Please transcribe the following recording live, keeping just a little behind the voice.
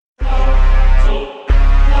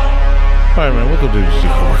Spider-Man, welcome to the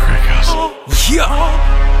Cardboard Crack House. Yeah.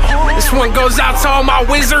 This one goes out to all my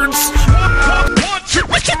wizards. 1, 2, 3,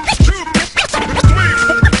 4,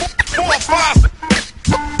 5.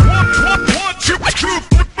 1, 2, 3,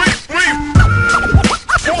 4,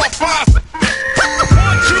 5.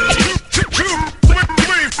 1, 2, 3, 4,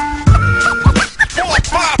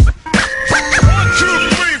 5. 1, 2,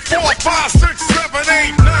 3, 4, 5, 6, 7,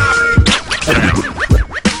 8, 9.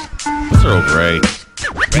 That's Earl Grey.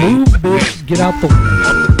 Move, bitch. Get out the way.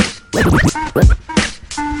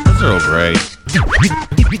 That's Earl Grey.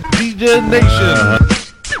 DJ Nation.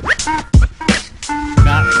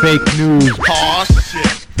 Not fake news. Oh,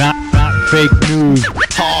 shit. Not fake news.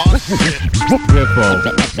 Oh, shit. Ripple.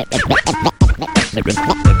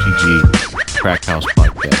 MTG Crack House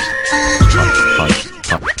Podcast.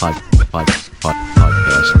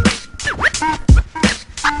 Podcast.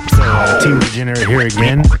 So, Team Degenerate here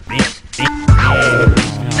again.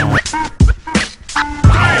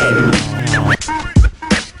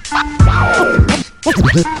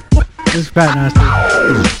 This is Pat Nasty.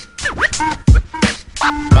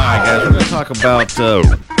 Alright, guys, we're going to talk about.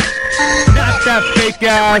 Not that fake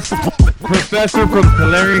ass professor from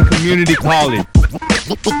Calarian Community College.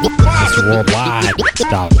 It's worldwide.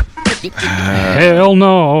 Stop. Hell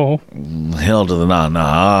no. Hell to the nah.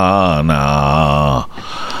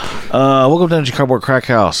 Welcome to Energy Cardboard Crack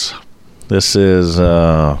House. This is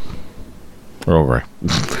Earl Grey.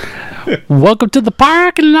 Welcome to the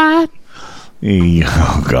parking lot.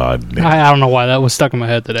 Oh God. I don't know why that was stuck in my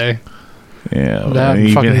head today. Yeah, That you've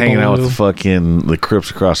been fucking hanging out with blue. the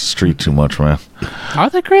Crips across the street too much, man. Are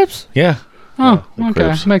they Crips? Yeah. Oh, the okay.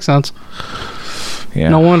 Crips. Makes sense. Yeah.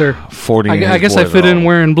 No wonder. 40. and I his guess I boys fit are in all-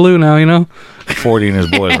 wearing blue now, you know? 40 and his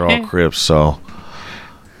boys are all Crips, so.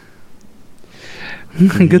 Good you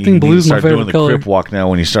thing need to blue's my start doing favorite the color. Crip walk now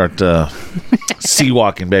when you start sea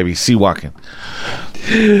walking, baby. Sea walking.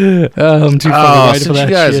 I'm too fucking right for Since that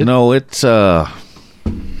you guys shit. know it,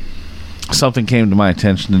 something came to my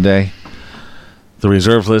attention today. The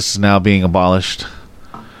reserve list is now being abolished.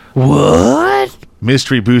 What?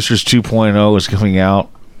 Mystery Boosters 2.0 is coming out,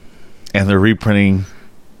 and they're reprinting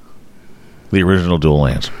the original Dual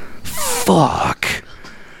Lands. Fuck.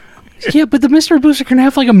 Yeah, but the Mystery Booster can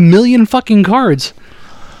have like 1 million fucking cards.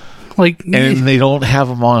 Like, And they don't have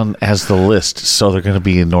them on as the list, so they're going to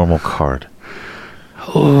be a normal card.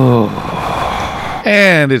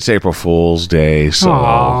 And it's April Fool's Day, so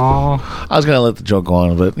Aw. I was going to let the joke go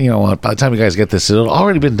on, but you know what? By the time you guys get this, it'll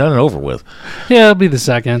already been done and over with. Yeah, it'll be the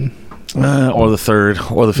second. Or the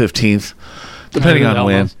 3rd, or the 15th, depending on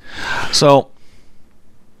when. So,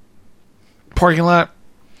 parking lot,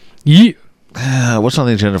 Yeah. what's on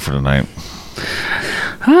the agenda for tonight?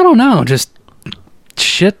 I don't know. Just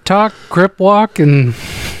shit talk, grip walk, and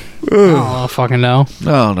I don't fucking know.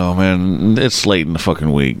 Oh, no, man. It's late in the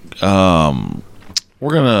fucking week.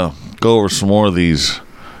 We're going to go over some more of these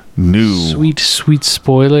Sweet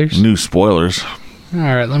spoilers. new spoilers. All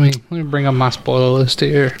right, let me bring up my spoiler list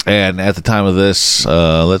here. And at the time of this,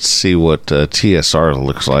 let's see what TSR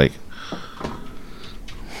looks like.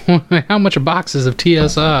 How much boxes of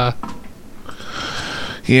TSI?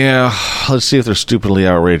 Yeah, let's see if they're stupidly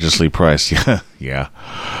outrageously priced. Yeah.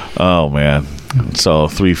 Oh, man. So,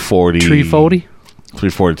 340. 340?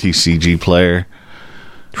 340 TCG player.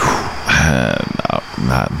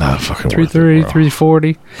 Not fucking worth it, 330, bro.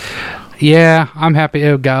 340. Yeah, I'm happy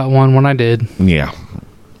I got one when I did. Yeah.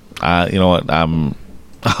 You know what? I'm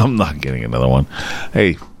not getting another one.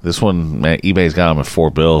 Hey, this one, man, eBay's got them at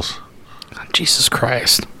 $4. Jesus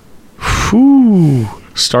Christ. Whew.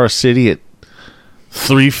 Star City at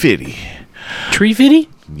 350. 350?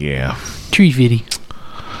 Yeah. 350.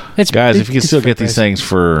 It's, Guys, if you can still get these things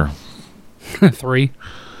for 3.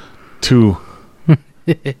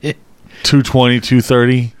 220,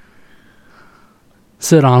 230,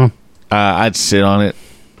 Sit on them. I'd sit on it.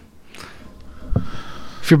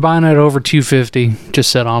 If you're buying it over 250,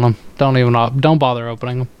 just sit on them. Don't bother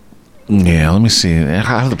opening them. Yeah, let me see.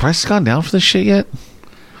 Have the prices gone down for this shit yet?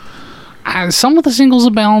 Some of the singles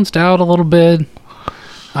have balanced out a little bit. See,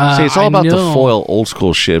 it's all I about the know. foil old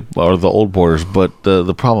school shit or the old borders, but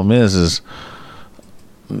the problem is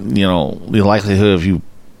you know, the likelihood of you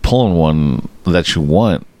pulling one that you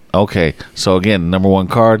want. Okay, so again, number 1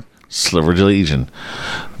 card, Sliver Legion.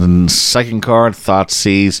 The second card,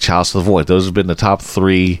 Thoughtseize, Chalice of the Void. Those have been the top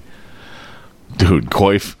 3. Dude,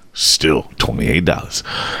 Coif, still $28.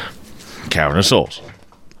 Cavern of Souls.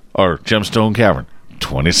 Or Gemstone Cavern,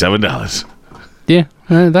 $27. Yeah,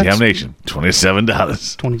 that's Damnation,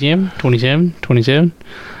 $27. 27.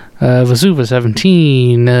 Vesuva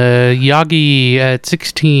 17, Yagi at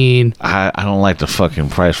 16. I don't like the fucking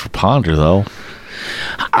price for Ponder though.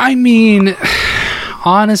 I mean,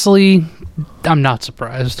 honestly, I'm not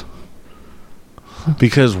surprised.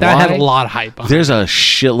 Because That why? had a lot of hype on it. There's a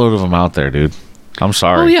shitload of them out there, dude. I'm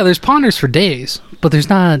sorry. Oh yeah, there's Ponders for days, but there's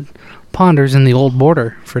not Ponders in the old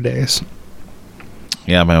border for days.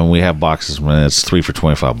 Yeah, man. We have boxes, man. It's 3 for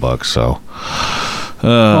 $25. So.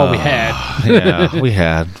 Well, we had. Yeah, we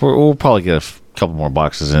had. We'll probably get a couple more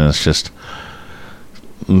boxes in. It's just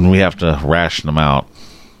we have to ration them out.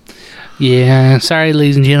 Yeah, sorry,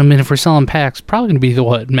 ladies and gentlemen, if we're selling packs, probably going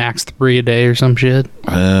to be max 3 a day or some shit.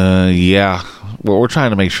 Yeah. Well, we're trying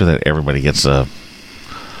to make sure that everybody gets a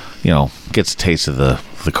taste of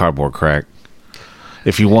the cardboard crack.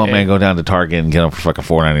 If you want, man, go down to Target and get them for fucking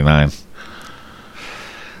 $4.99.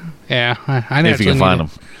 Yeah, I If you can find them.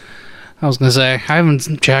 I was gonna say I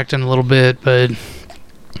haven't checked in a little bit, but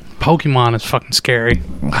Pokemon is fucking scary.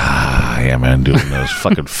 Yeah, man, doing those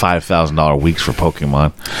fucking $5,000 weeks for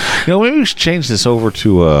Pokemon. Maybe we should change this over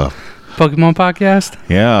to Pokemon podcast,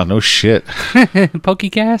 yeah, no shit.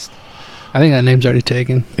 Pokecast. I think that name's already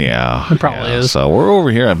taken. Yeah, It probably is. So we're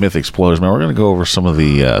over here at Myth Exploders, man. We're gonna go over some of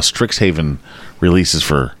the Strixhaven releases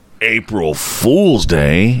for April Fool's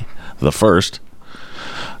Day, the 1st.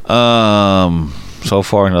 So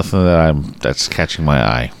far, nothing that's catching my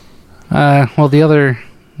eye. Well, the other,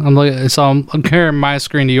 I'm comparing my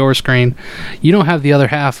screen to your screen. You don't have the other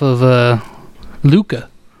half of Luca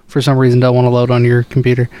for some reason. Don't want to load on your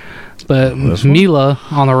computer, but This one? Mila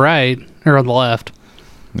on the right or on the left,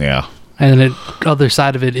 Yeah. and then the other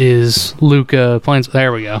side of it is Luca Plains.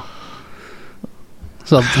 There we go.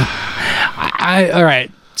 So, all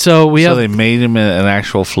right. So we have. They made him an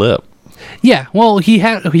actual flip. Yeah, well,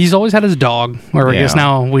 he's always had his dog, or I guess Yeah.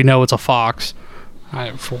 now we know it's a fox.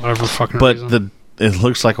 For whatever fucking reason. But it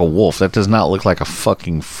looks like a wolf. That does not look like a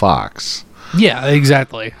fucking fox. Yeah,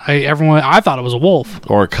 exactly. I thought it was a wolf.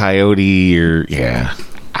 Or a coyote, or yeah.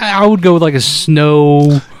 I would go with like a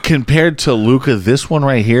snow. Compared to Luca, this one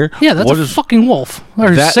right here. Yeah, that's a fucking wolf. Or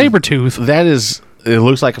that- saber-tooth. That is. It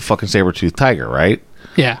looks like a fucking saber-toothed tiger, right?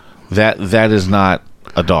 Yeah. That is not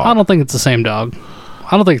a dog. I don't think it's the same dog.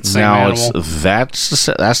 I don't think it's the same now animal.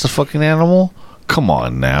 that's the fucking animal. Come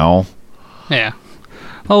on now. Yeah.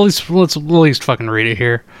 Well, let's at least fucking read it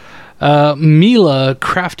here. Mila,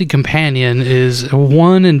 Crafty Companion, is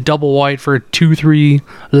 1 and double white for a 2/3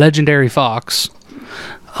 legendary fox.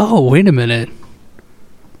 Oh, wait a minute.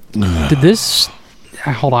 Did this...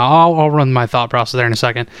 Hold on, I'll run my thought process there in a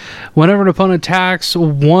second. Whenever an opponent attacks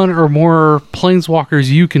one or more planeswalkers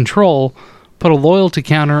you control, put a loyalty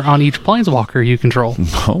counter on each planeswalker you control.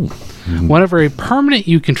 Oh. Whenever a permanent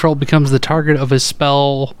you control becomes the target of a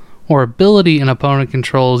spell or ability an opponent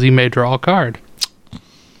controls, you may draw a card.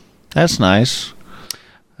 That's nice.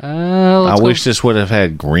 I wish this would have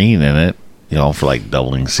had green in it, for like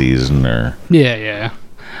doubling season or. Yeah.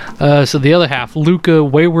 So the other half, Luca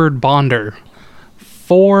Wayward Bonder.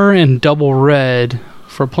 4 and double red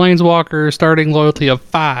for Planeswalker, starting loyalty of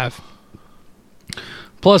 5.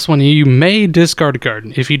 Plus, when you may discard a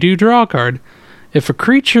card. If you do draw a card, if a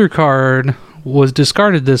creature card was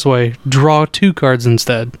discarded this way, draw 2 cards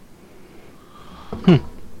instead.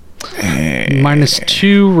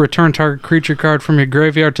 -2, return target creature card from your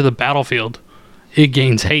graveyard to the battlefield. It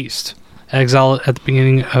gains haste. Exile it at the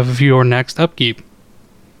beginning of your next upkeep.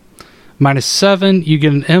 -7, you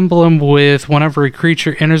get an emblem with whenever a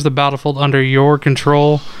creature enters the battlefield under your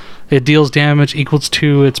control, it deals damage equals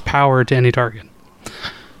to its power to any target.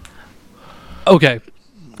 Okay,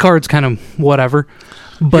 cards kind of whatever.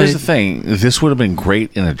 But Here's the thing: this would have been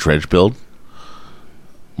great in a dredge build,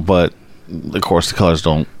 but of course the colors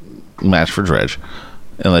don't match for dredge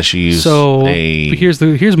unless you use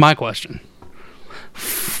here's my question.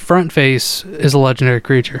 Front face is a legendary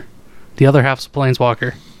creature. The other half's a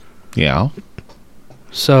planeswalker. Yeah.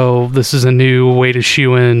 So this is a new way to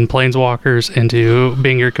shoe in planeswalkers into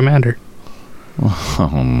being your commander.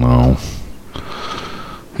 Oh no.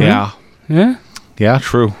 Yeah. Yeah? Yeah,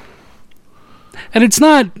 true. And it's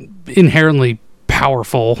not inherently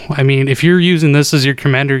powerful. I mean, if you're using this as your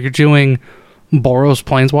commander, you're doing Boros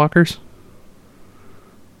planeswalkers.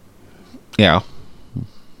 Yeah.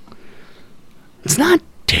 It's not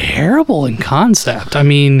terrible in concept. I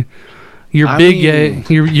mean, your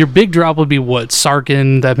big drop would be what?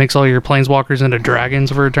 Sarkin that makes all your planeswalkers into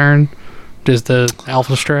dragons for a turn? Does the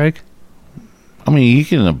Alpha Strike? I mean, you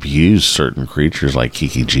can abuse certain creatures like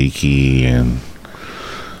Kiki Jiki and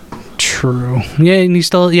True. Yeah, and you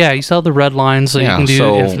still have the red line, so you can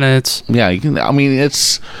do infinites. Yeah, you can. I mean,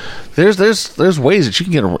 there's ways that you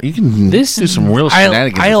can do some real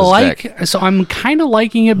shenanigans. with this deck. So I'm kind of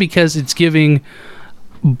liking it because it's giving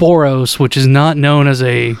Boros, which is not known as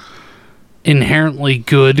a inherently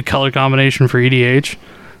good color combination for EDH,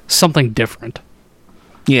 something different.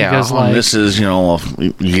 Yeah, Because, this is you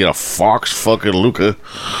get a Fox fucking Luca.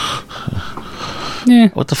 Yeah.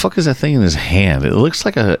 What the fuck is that thing in his hand? It looks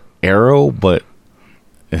like an arrow, but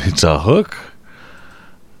it's a hook.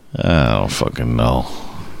 I don't fucking know.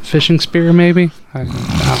 Fishing spear, maybe? I don't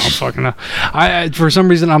fucking know. I for some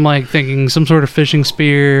reason, I'm like thinking some sort of fishing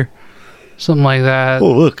spear, something like that.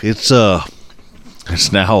 Oh, look, it's now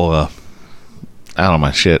out of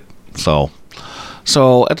my shit. So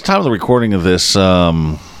at the time of the recording of this,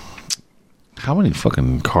 how many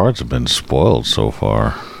fucking cards have been spoiled so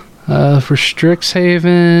far? For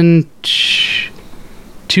Strixhaven,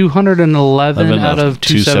 211 out of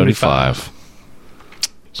 275.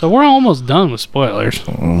 So we're almost done with spoilers.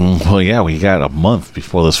 Well, yeah, we got a month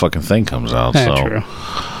before this fucking thing comes out. Yeah, so true.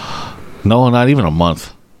 No, not even a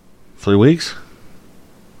month. 3 weeks?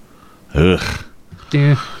 Ugh.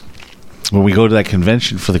 Yeah. When we go to that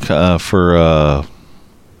convention for the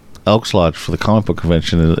Elks Lodge for the comic book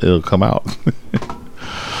convention, it'll come out.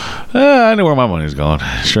 I know where my money's going.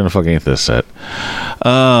 Sure the fuck ain't this set.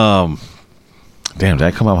 Damn, did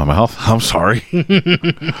that come out of my mouth? I'm sorry.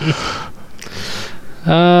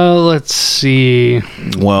 Let's see.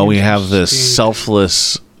 Well, we have this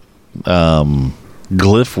selfless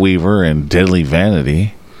Glyph Weaver and Deadly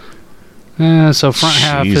Vanity. So front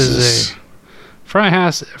half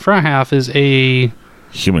is a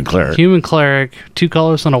Human Cleric. human cleric, 2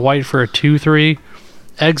 colors and a white for a 2/3.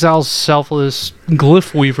 Exiles selfless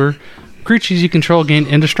Glyph Weaver. Creatures you control gain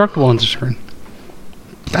indestructible on this turn.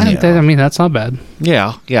 I mean, that's not bad.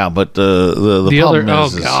 Yeah, but the problem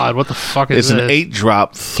other, is, god, what the fuck is it's this? an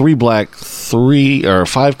 8-drop, 3 black, 3 or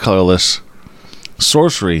 5 colorless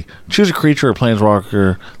sorcery. Choose a creature or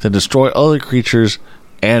planeswalker, then destroy other creatures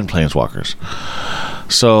and planeswalkers.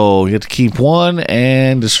 So you have to keep 1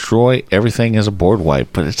 and destroy everything as a board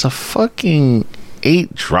wipe, but it's a fucking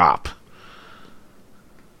 8-drop.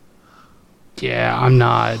 Yeah, I'm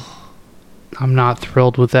not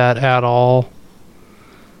thrilled with that at all.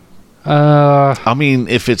 I mean,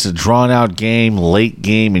 if it's a drawn-out game, late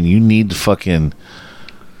game, and you need to fucking...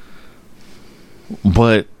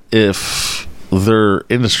 But if they're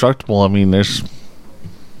indestructible, I mean, they're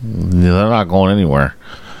not going anywhere.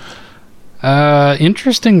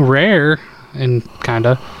 Interesting rare, and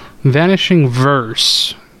kinda. Vanishing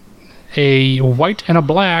Verse. A white and a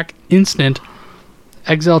black instant.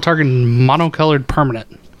 Exile target monocolored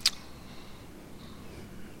permanent.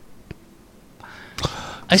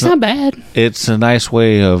 It's not bad. It's a nice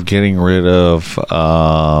way of getting rid of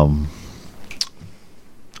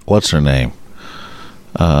what's her name?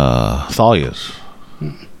 Thalia's.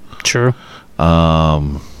 True.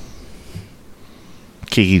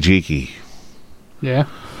 Kiki Jiki. Yeah.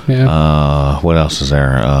 What else is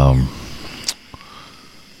there?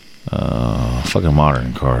 Fucking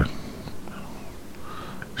modern card.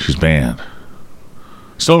 She's banned.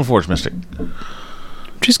 Stoneforge Mystic.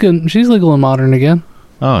 She's good. She's legal and modern again.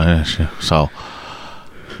 Oh, yeah. So,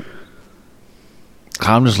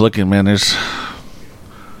 I'm just looking, man. There's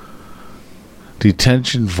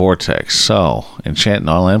Detention Vortex. So, enchant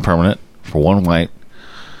non-land permanent for 1 white.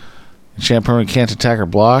 Enchant permanent can't attack or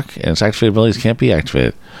block, and its activated abilities can't be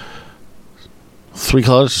activated. 3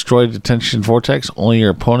 colors, destroy Detention Vortex. Only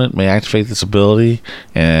your opponent may activate this ability,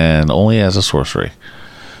 and only as a sorcery.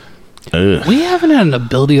 Ugh. We haven't had an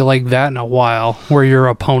ability like that in a while, where your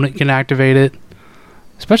opponent can activate it,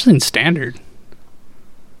 especially in standard.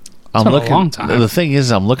 I'm been a looking. long time. The thing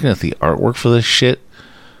is, I'm looking at the artwork for this shit.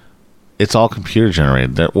 It's all computer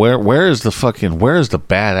generated. Where is the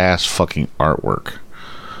badass fucking artwork?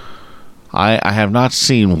 I have not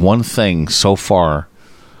seen one thing so far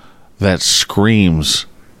that screams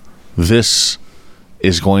this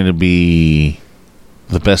is going to be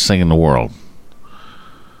the best thing in the world.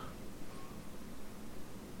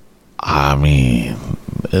 I mean,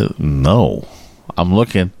 no. I'm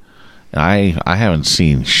looking. I haven't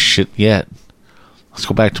seen shit yet. Let's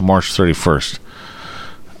go back to March 31st.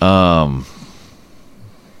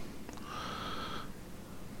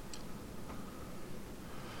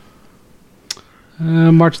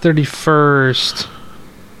 March 31st.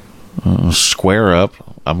 Square Up.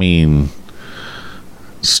 I mean,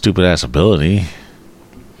 stupid ass ability.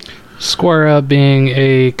 Square Up being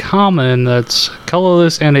a common that's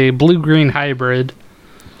colorless and a blue-green hybrid.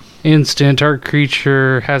 Instant. Target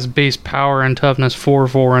creature has base power and toughness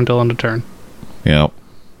 4/4 until end of turn. Yep.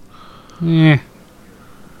 Eh.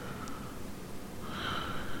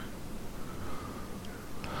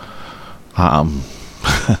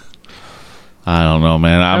 I don't know,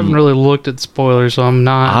 man. I haven't really looked at spoilers, so I'm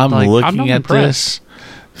not. I'm like, looking I'm not at impressed.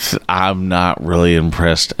 this. I'm not really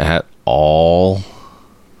impressed at all.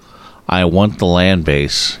 I want the land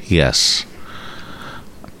base, yes,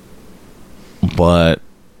 but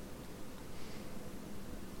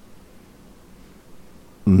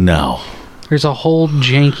no. There's a whole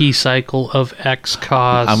janky cycle of X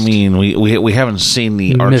cost. I mean, we haven't seen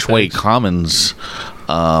the Archway Mythics. Commons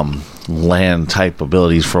land type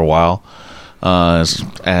abilities for a while. As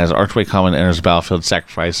Archway Common enters the battlefield,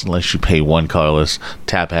 sacrifice unless you pay one colorless.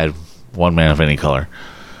 Tap, add one mana of any color.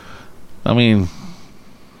 I mean,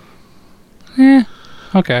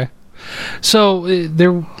 okay. So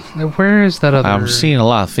where is that other? I'm seeing a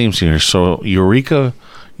lot of themes here. So Eureka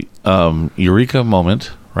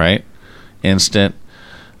Moment, right? Instant,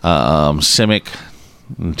 Simic,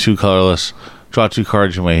 2 colorless. Draw 2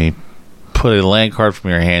 cards. You may put a land card from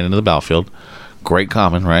your hand into the battlefield. Great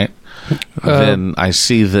common, right? Then I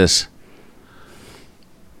see this.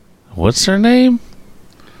 What's their name?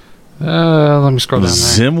 Let me scroll down there.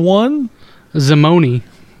 Zim one. Zimoni.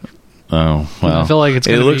 Oh well. I feel like it's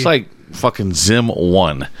It gonna looks be- like fucking Zim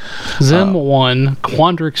one. Zim 1,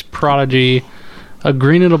 Quandrix Prodigy, a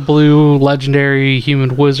green and a blue legendary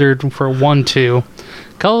human wizard for 1/2.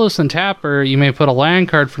 Colorless and tapper, you may put a land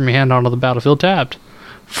card from your hand onto the battlefield tapped.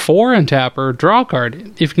 4 and tapper, draw a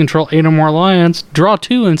card. If you control 8 or more lands, draw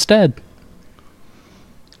 2 instead.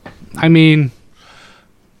 I mean,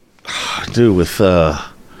 Dude, with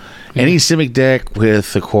any Simic deck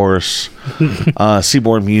with, of course,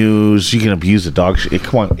 Seaborn Muse, you can abuse the dog shit.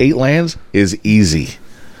 Come on, 8 lands is easy.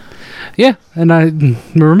 yeah, and I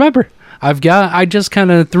remember I just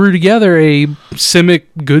kind of threw together a Simic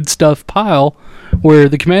good stuff pile where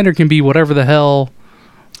the commander can be whatever the hell.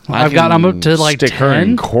 I'm up to like stick her 10.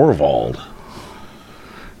 in Corvald.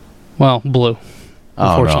 Well, blue. Oh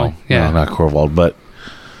Unfortunately, no, yeah. no, not Corvald, but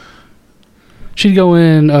She'd go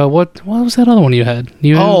in. What was that other one you had?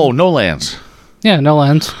 You had, no lands. yeah, no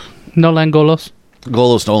lands, no Langolos.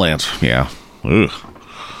 Golos, no lands. Yeah. Ugh.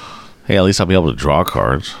 Hey, at least I'll be able to draw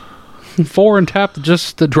cards. 4 and tap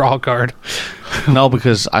just the draw card. No,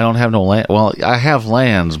 because I don't have no land. Well, I have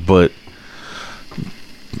lands, but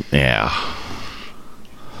yeah.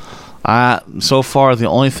 So far, the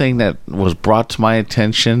only thing that was brought to my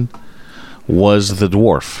attention was the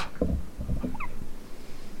dwarf.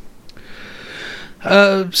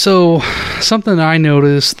 So something I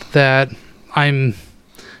noticed that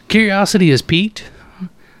curiosity is piqued.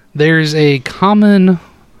 There's a common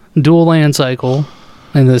dual land cycle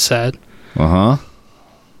in this set.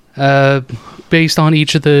 Based on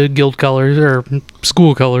each of the guild colors or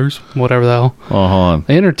school colors, whatever the hell. Oh, hold on.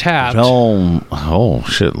 They enter tapped. Oh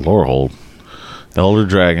shit, Lorehold. Elder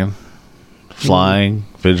Dragon. Flying.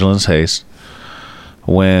 Vigilance, Haste.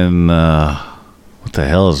 When what the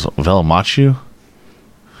hell is Velamachu?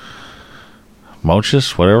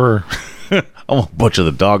 Mochus? Whatever. I'm gonna butcher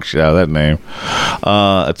the dog shit out of that name.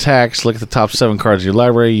 Attacks. Look at the top 7 cards of your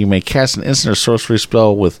library. You may cast an instant or sorcery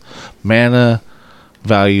spell with mana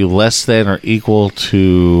value less than or equal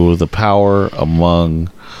to the power among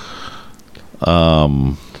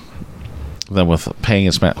them with paying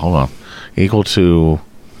its mana. Hold on. Equal to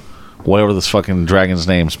whatever this fucking dragon's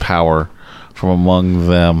name's power from among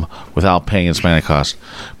them without paying its mana cost.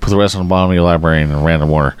 Put the rest on the bottom of your library in random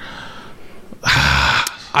order.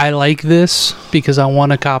 I like this because I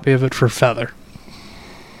want a copy of it for Feather.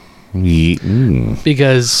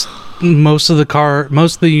 Because most of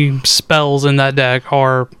the spells in that deck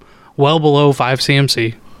are well below 5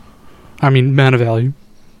 CMC. I mean, mana value.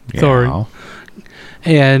 Sorry. Yeah.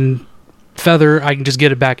 And Feather, I can just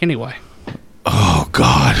get it back anyway. Oh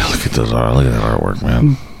God! Look at those art. Look at that artwork,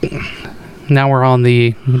 man. Now we're on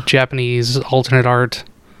the Japanese alternate art.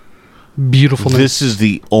 Beautifulness. This is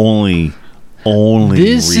the only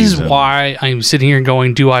This is reason. why I'm sitting here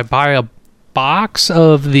going, do I buy a box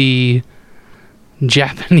of the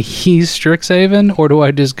Japanese Strixhaven, or do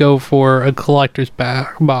I just go for a collector's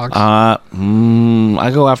box? I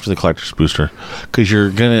go after the collector's booster because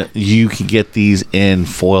you can get these in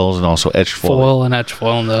foils and also etched foil. Foil and etch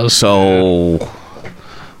foil in those. So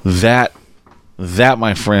that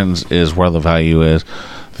my friends is where the value is.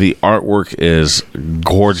 The artwork is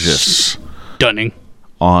gorgeous Stunning.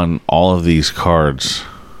 on all of these cards.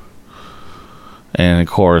 And of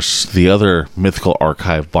course, the other Mythical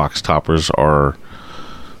Archive box toppers are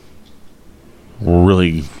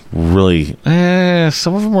really, really.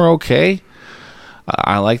 Some of them are okay.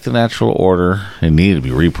 I like the Natural Order. It needed to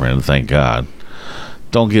be reprinted, thank God.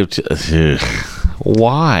 Don't give to.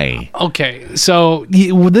 Why? Okay, so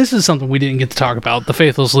this is something we didn't get to talk about, the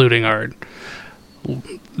Faithless Looting art.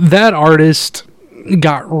 That artist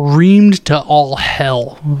got reamed to all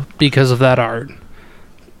hell because of that art.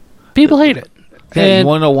 People hate it. Yeah, And you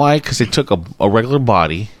want to know why? Because they took a regular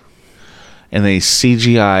body and they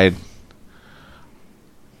CGI'd.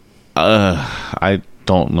 I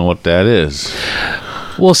don't know what that is.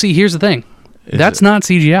 well, see, here's the thing. That's it- not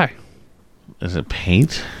CGI. Is it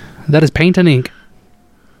paint? That is paint and ink.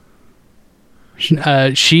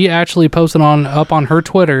 She actually posted up on her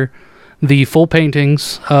Twitter the full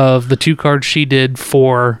paintings of the 2 cards she did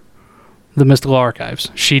for the Mystical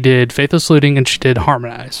Archives. She did Faithless Looting and she did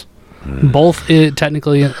Harmonize. Both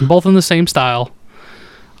technically both in the same style.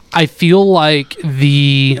 I feel like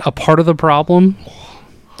a part of the problem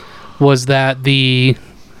was that the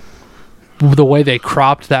way they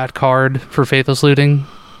cropped that card for Faithless Looting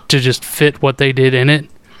to just fit what they did in it.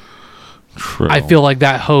 True. I feel like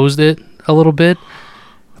that hosed it a little bit.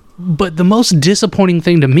 But the most disappointing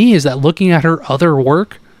thing to me is that looking at her other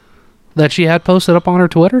work that she had posted up on her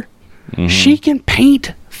Twitter, she can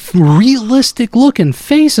paint realistic looking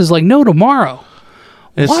faces like no tomorrow.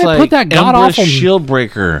 It's Why like put that god awful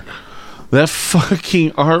Shieldbreaker. That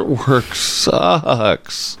fucking artwork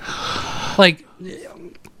sucks. like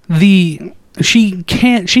she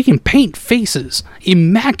can paint faces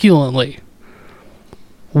immaculately.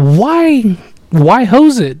 Why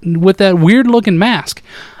hose it with that weird looking mask?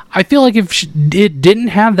 I feel like if it didn't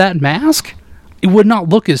have that mask, it would not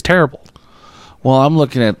look as terrible. Well, I'm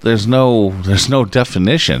looking at there's no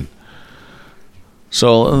definition.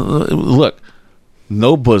 So look,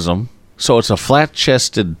 no bosom. So it's a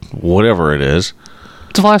flat-chested whatever it is.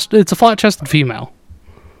 It's a flat-chested female.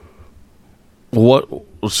 What?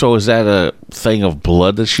 So is that a thing of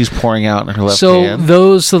blood that she's pouring out in her left So hand?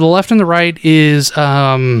 the left and the right is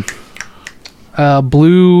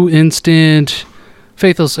blue instant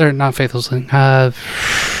faithless or not faithless.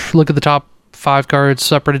 Look at the top 5 cards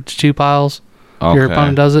separated to 2 piles. Your Okay.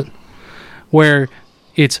 opponent does it, where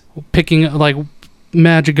it's picking like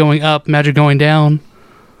magic going up, magic going down.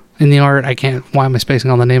 In the art, I can't. Why am I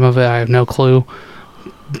spacing on the name of it? I have no clue.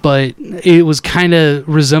 But it was kind of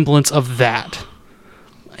resemblance of that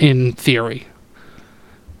in theory.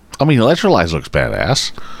 I mean, Electrolyze looks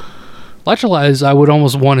badass. Electrolyze, I would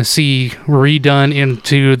almost want to see redone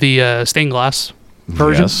into the stained glass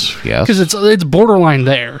version. Yes. Because it's borderline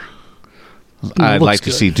there. I'd looks like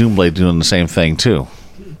to good. see Doomblade doing the same thing too.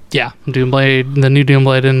 Yeah, Doomblade, the new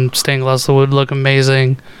Doomblade in stained glass would look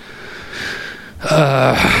amazing.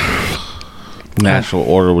 Natural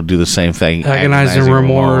Order would do the same thing. Agonizing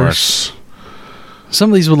Remorse.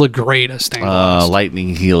 Some of these would look great as stained glass.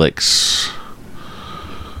 Lightning Helix.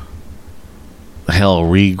 Hell,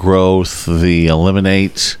 Regrowth, the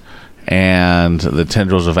Eliminate, and the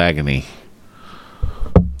Tendrils of Agony.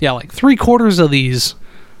 Yeah, like 3/4 of these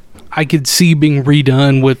I could see being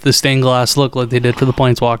redone with the stained glass look like they did for the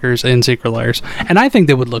Planeswalkers and Secret Lairs. And I think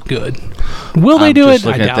they would look good. Will they do it?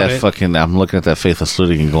 I doubt it. I'm looking at that Faithless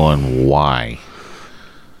Looting and going, why?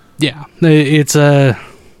 Yeah, it's a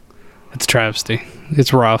travesty.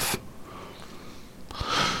 It's rough.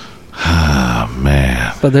 Oh,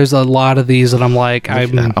 man. But there's a lot of these that I'm like, I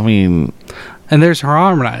mean, and there's her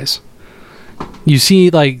Harmonize. You see,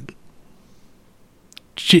 like,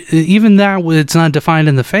 even that, it's not defined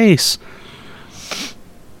in the face.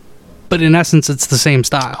 But in essence, it's the same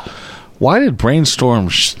style. why did Brainstorm...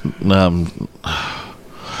 if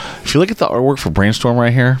you look at the artwork for Brainstorm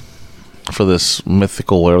right here, for this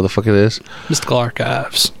mythical, whatever the fuck it is, Mystical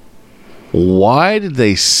Archives. why did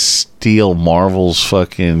they steal Marvel's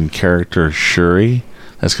fucking character Shuri?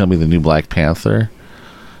 That's going to be the new Black Panther.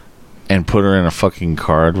 And put her in a fucking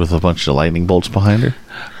card with a bunch of lightning bolts behind her?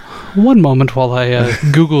 One moment while I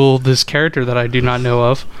Google this character that I do not know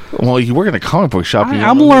of. Well, you work in a comic book shop. and you don't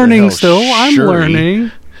I'm know who the learning hell still. I'm Shuri-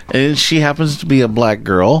 learning. And she happens to be a black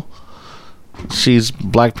girl. She's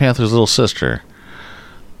Black Panther's little sister.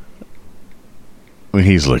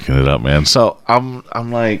 He's looking it up, man. So I'm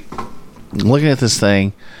like looking at this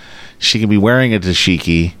thing. She can be wearing a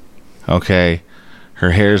dashiki. Okay.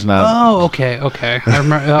 Her hair's not... Oh, okay. I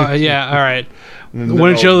remember. Yeah, all right.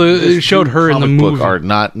 When it showed her in the comic book movie. art,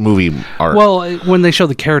 not movie art. Well, when they showed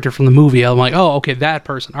the character from the movie, I'm like, oh, okay, that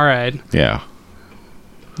person. All right. Yeah.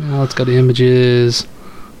 Now let's go to images.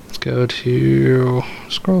 Let's go to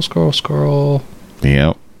scroll.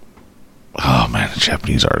 Yep. Oh, man, the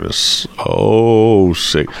Japanese artists. Oh,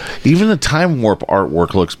 sick. Even the Time Warp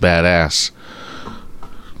artwork looks badass.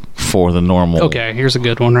 for the normal. Okay, here's a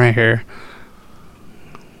good one right here.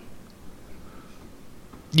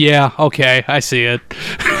 Yeah, okay, I see it.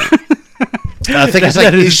 I think it's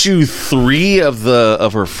like issue 3 of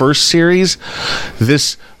her first series.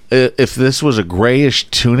 This, if this was a grayish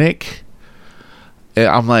tunic,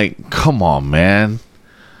 I'm like, come on, man.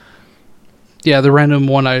 Yeah, the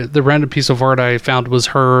random piece of art I found was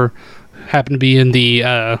her happened to be in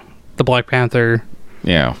the Black Panther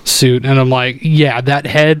suit, and I'm like, yeah, that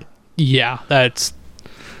head, yeah, that's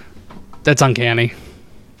uncanny.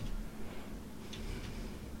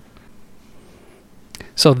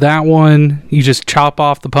 So that one, you just chop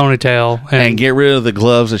off the ponytail and get rid of the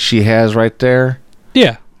gloves that she has right there.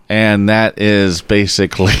 Yeah. And that is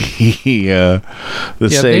basically the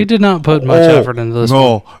same. They did not put much effort into this.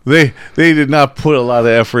 No, they did not put a lot of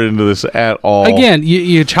effort into this at all. Again,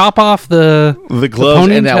 you chop off the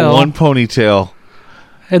gloves and that one ponytail.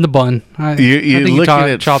 And the bun. You're looking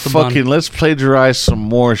at fucking. Let's plagiarize some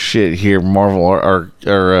more shit here, Marvel or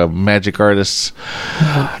magic artists.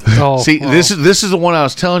 This is the one I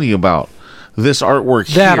was telling you about. This artwork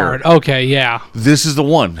that here. Art, okay, yeah. This is the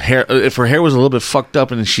one. Hair. If her hair was a little bit fucked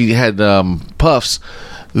up and she had puffs,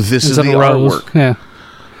 this is the artwork. Yeah.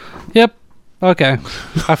 Yep. Okay.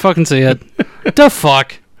 I fucking see it. The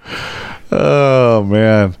fuck. Oh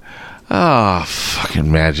man. Fucking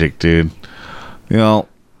magic, dude. You know.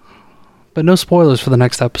 But no spoilers for the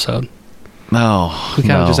next episode. No. We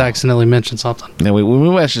kind of just accidentally mentioned something. Yeah, we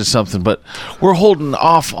mentioned something, but we're holding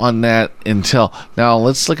off on that until... Now,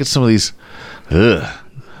 let's look at some of these... Yeah.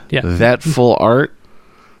 That full art.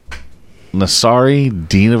 Nasari,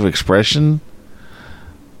 Dean of Expression.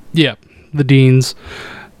 Yep. The Deans.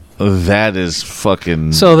 That is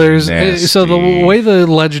fucking So there's... nasty. So the way the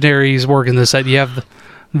Legendaries work in this set, you have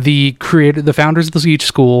the founders of each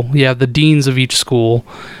school. You have the Deans of each school.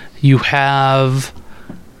 You have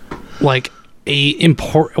like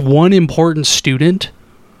one important student.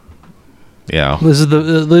 Yeah. This is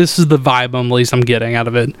the vibe at least I'm getting out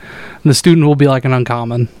of it. And the student will be like an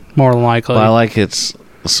uncommon, more than likely. Well, I like it's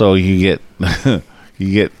so you get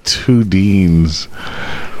you get 2 deans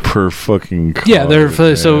per fucking card.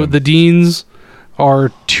 Yeah, so the deans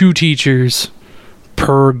are 2 teachers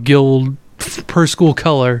per guild per school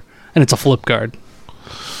color, and it's a flip card.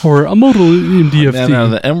 Or a modal in DFT. Now,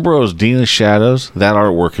 the Embrose Dean of Shadows, that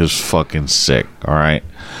artwork is fucking sick, alright?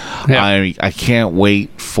 Yeah. I can't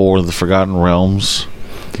wait for the Forgotten Realms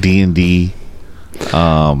D&D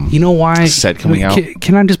you know why set coming out.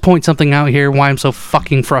 Can I just point something out here why I'm so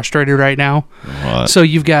fucking frustrated right now? What? So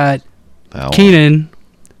you've got Keenan,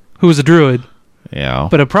 who is a druid. Yeah.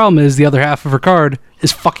 But a problem is the other half of her card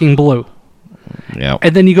is fucking blue. Yeah.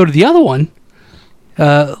 And then you go to the other one,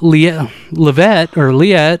 Liette.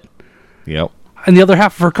 Yep. And the other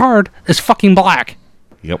half of her card is fucking black.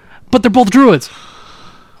 Yep. But they're both druids.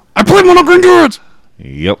 I play mono green druids.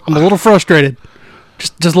 Yep. I'm a little frustrated.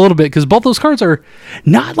 Just a little bit, because both those cards are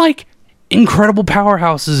not like incredible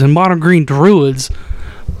powerhouses in mono green druids,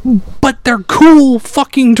 but they're cool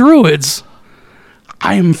fucking druids.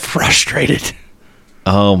 I am frustrated.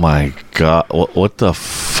 Oh my god. What the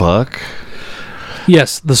fuck?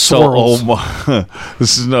 Yes, the swirls.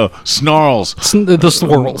 This is snarls. The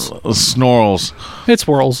swirls. Snarls. It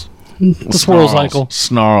swirls. The swirl cycle.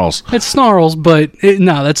 Snarls. It snarls, but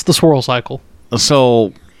that's the swirl cycle.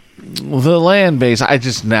 So, the land base, I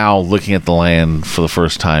just now looking at the land for the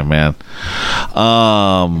first time, man.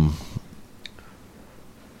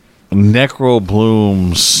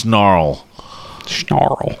 Necrobloom Snarl.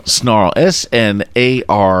 Snarl. SNARL.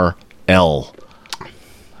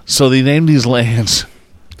 So they named these lands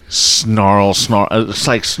Snarl. It's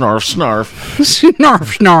like Snarf.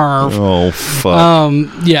 Snarf. Oh, fuck.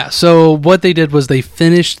 Yeah, so what they did was they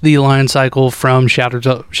finished the line cycle from Shadows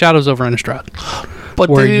over Innistrad. But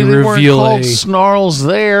where they weren't called Snarls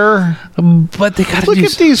there. But they gotta look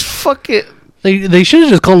at these fucking... They should have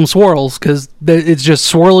just called them swirls, because it's just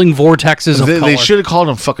swirling vortexes of color. They should have called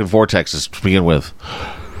them fucking vortexes to begin with.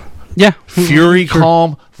 Yeah. Fury,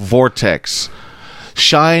 Calm, Vortex.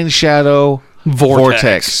 Shine, Shadow,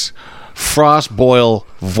 Vortex. Frost, Boil,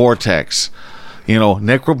 Vortex.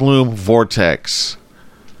 Necrobloom, Vortex.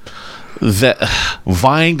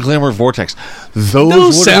 Vine, Glimmer, Vortex.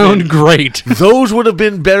 Those sound great. Those would have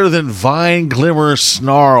been better than Vine, Glimmer,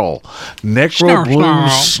 Snarl. Necrobloom,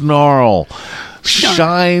 Snarl.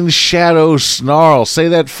 Shine, Shadow, Snarl. Say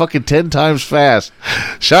that fucking 10 times fast.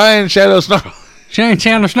 Shine, Shadow, Snarl. Shine,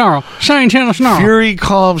 Shadow, Snarl. Shine, Shadow, Snarl. Fury,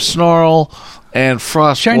 Calm, Snarl. And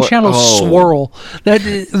Frost. Shine, Shadow, Swirl.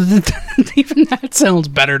 Even that sounds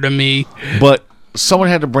better to me. But someone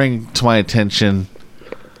had to bring to my attention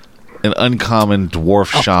an uncommon dwarf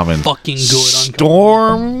shaman. Fucking good.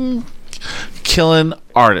 Storm killing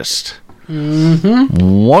artist.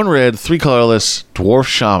 Mm-hmm. 1 red, 3 colorless, dwarf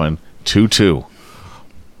shaman, 2/2.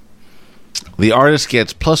 The artist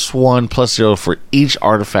gets +1/+0 for each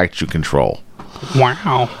artifact you control.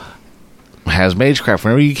 Wow. Has Magecraft.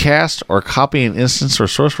 Whenever you cast or copy an instance or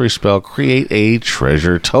sorcery spell, create a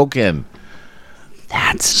treasure token.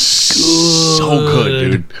 That's good. So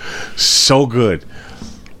good, dude. So good.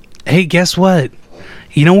 Hey, guess what?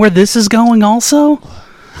 You know where this is going also?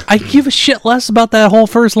 I give a shit less about that whole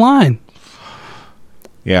first line.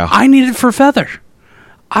 Yeah. I need it for Feather.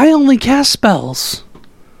 I only cast spells.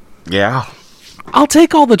 Yeah. I'll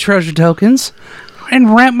take all the treasure tokens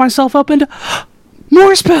and ramp myself up into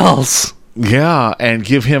more spells. Yeah, and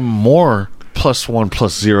give him more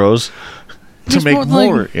 +1/+0s to He's make more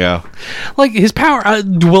more. like- Yeah. Like his power,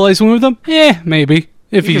 will I swim with him? Maybe.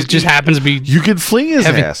 If he just happens to be You can fling his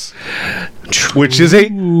Heavy. ass. Which is a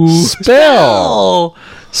spell.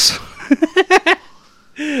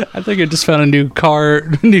 I think I just found a new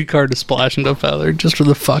card to splash into Feather just for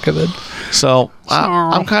the fuck of it. So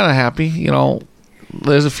I'm kind of happy. You know,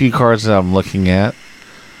 there's a few cards that I'm looking at.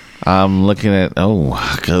 I'm looking at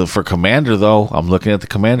for Commander though. I'm looking at the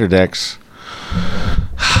Commander decks.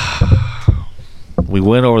 We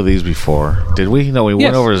went over these before, did we? No, we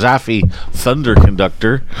went Yes. over Zaffi Thunder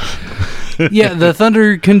Conductor. Yeah, the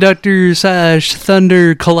Thunder Conductor /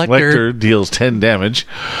 Thunder Collector. Lecter deals 10 damage.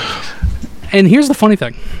 And here's the funny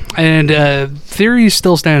thing, and theory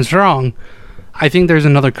still stands strong. I think there's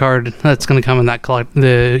another card that's going to come in that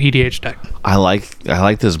the EDH deck. I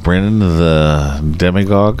like this Brennan the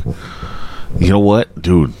Demagogue. You know what,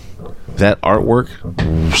 dude? That artwork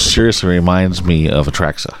seriously reminds me of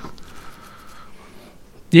Atraxa.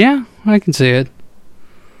 Yeah, I can see it.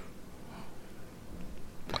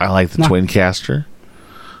 I like the Twin Caster.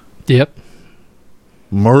 Yep.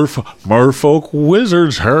 Merfolk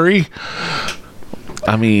Wizards, hurry!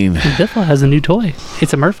 I mean, Biffle has a new toy.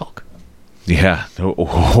 It's a Merfolk. yeah. No,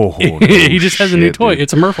 He just has a new shit, toy. dude.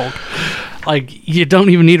 It's a Merfolk. Like, you don't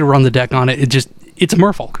even need to run the deck on it. It's a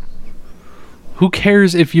Merfolk. Who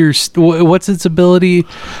cares if you're... what's its ability?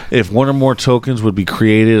 If one or more tokens would be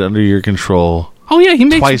created under your control, Oh, yeah, he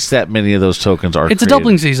makes... twice that many of those tokens are It's created. a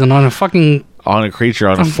doubling season on a fucking... On a creature,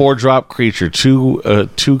 on a 4-drop creature, two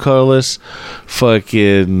colorless,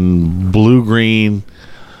 fucking blue-green,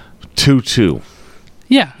 2/2.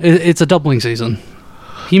 Yeah, it's a doubling season.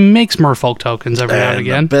 He makes Merfolk tokens every now and And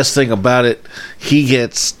again. the best thing about it, he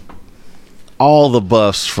gets all the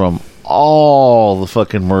buffs from all the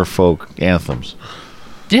fucking Merfolk anthems.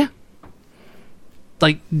 Yeah.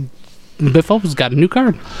 Like, Biffle's got a new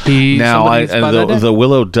card. Now, somebody's bought that deck. the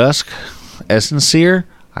Willow Dusk Essenseer,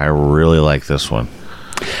 I really like this one.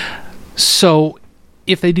 So,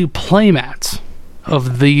 if they do playmats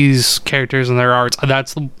of these characters and their arts,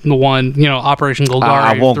 that's the one, Operation Golgari.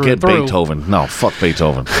 I won't through get and through. Beethoven. No, fuck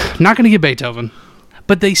Beethoven. Not going to get Beethoven.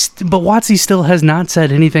 But but WotC still has not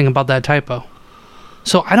said anything about that typo.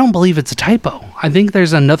 So I don't believe it's a typo. I think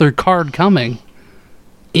there's another card coming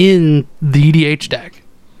in the EDH deck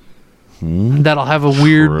that'll have a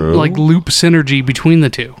weird True. loop synergy between the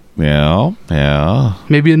two. Yeah.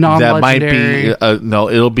 Maybe a That might non-legendary. be no.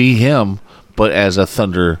 It'll be him, but as a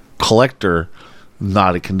Thunder Collector,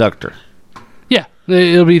 not a Conductor. Yeah,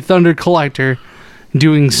 it'll be Thunder Collector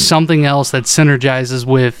doing something else that synergizes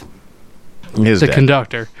with His the deck.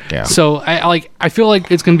 Conductor. Yeah. So I feel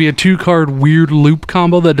like it's going to be a 2-card weird loop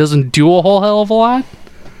combo that doesn't do a whole hell of a lot,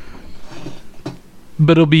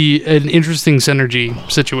 but it'll be an interesting synergy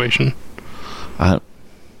situation.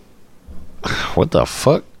 What the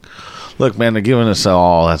fuck? Look, man, they're giving us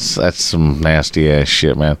all. That's some nasty ass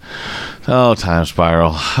shit, man. Oh, Time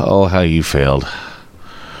Spiral. Oh, how you failed.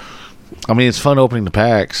 I mean, it's fun opening the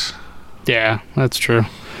packs. Yeah, that's true.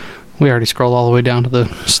 We already scrolled all the way down to the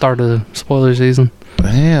start of the spoiler season.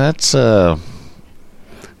 Yeah, that's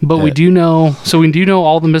But we do know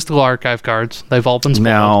all the Mystical Archive cards. They've all been spoiled.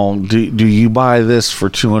 now. Do you buy this for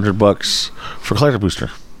 $200 for Collector Booster?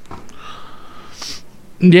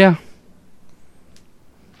 Yeah.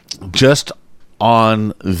 Just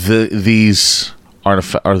on these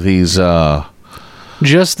artifact or these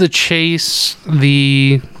Just the Chase,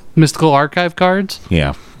 the Mystical Archive cards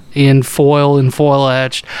yeah. in foil and foil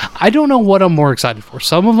etched. I don't know what I'm more excited for.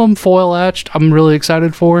 Some of them foil etched, I'm really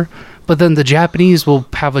excited for. But then the Japanese will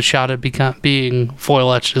have a shot at being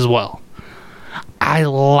foil etched as well. I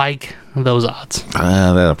like those odds.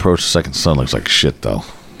 That Approach the Second Sun looks like shit, though.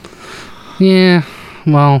 Yeah.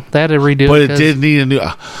 Well, they had to redo But it. it 'cause- did need a new.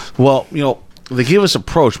 Well, they give us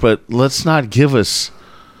Approach, but let's not give us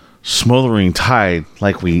smothering tide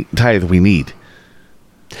we need.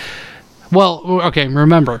 Well, okay,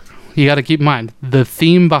 remember, you got to keep in mind, the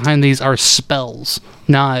theme behind these are spells,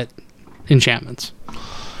 not enchantments.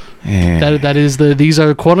 That is these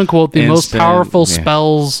are quote unquote the most powerful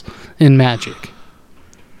spells in Magic.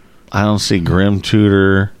 I don't see Grim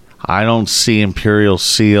Tutor. I don't see Imperial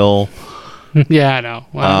Seal. Yeah, I know.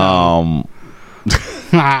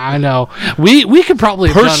 I know. We could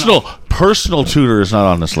probably personal tutor is not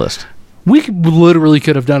on this list. We literally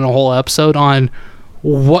could have done a whole episode on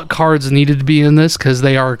what cards needed to be in this, because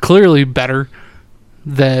they are clearly better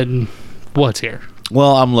than what's here.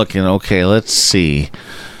 Well, I'm looking. Okay, let's see.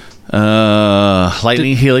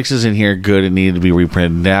 Lightning Helix is in here. Good. It needed to be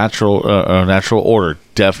reprinted. Natural Order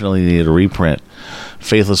definitely needed a reprint.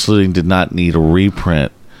 Faithless Looting did not need a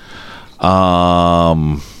reprint.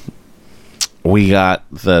 We got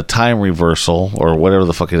the Time Reversal, or whatever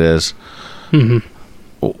the fuck it is. Mm-hmm.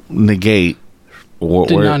 Negate.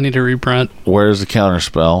 Did not need a reprint. Where's the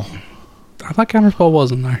Counterspell? I thought Counterspell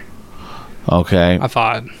wasn't there. Okay. I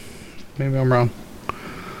thought. Maybe I'm wrong.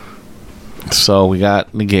 So we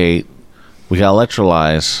got Negate. We got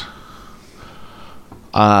Electrolyze.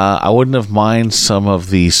 I wouldn't have minded some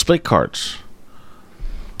of the split cards.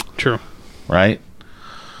 True. Right?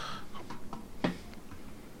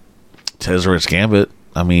 Tezzeret's Gambit.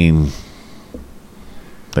 I mean,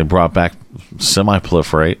 they brought back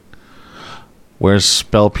Semi-Proliferate. Where's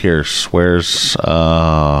Spell Pierce? Where's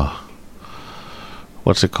what's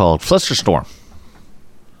it called? Flusterstorm.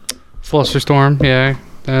 Flusterstorm, yeah,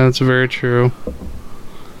 that's very true.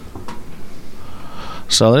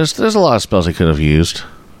 So there's a lot of spells they could have used.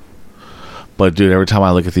 But dude, every time I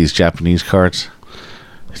look at these Japanese cards,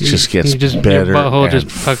 it just gets better. Your butthole just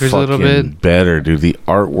puckers a little bit. Better, dude. The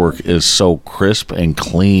artwork is so crisp and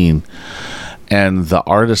clean, and the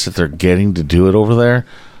artists that they're getting to do it over there.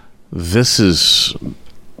 This is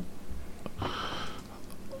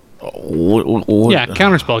yeah,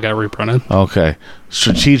 Counterspell got reprinted. Okay.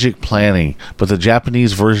 Strategic Planning, but the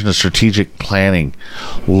Japanese version of Strategic Planning.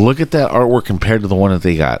 Look at that artwork compared to the one that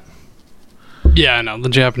they got. Yeah, I know. The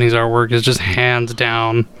Japanese artwork is just hands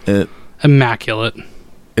down immaculate.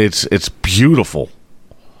 It's beautiful.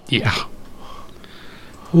 Yeah.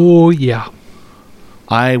 Oh, yeah.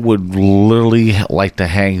 I would literally like to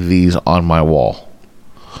hang these on my wall.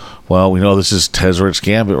 Well, we know this is Tezzeret's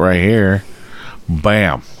Gambit right here.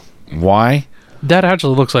 Bam. Why? That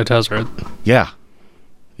actually looks like Tezzeret. Yeah.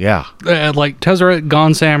 Yeah. Like Tezzeret,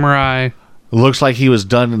 Gone Samurai. It looks like he was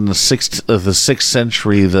done in the sixth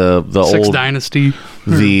century, the Sixth old Dynasty.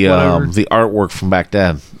 the artwork from back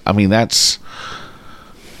then. I mean, that's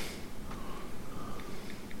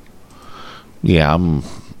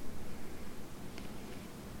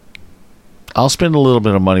I'll spend a little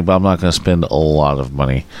bit of money, but I'm not going to spend a lot of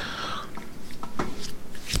money.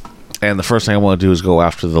 And the first thing I want to do is go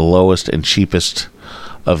after the lowest and cheapest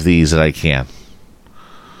of these that I can.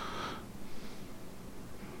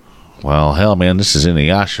 Well, hell, man, this is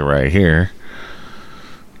Inuyasha right here.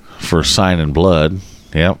 For Sign in Blood.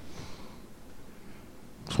 Yep.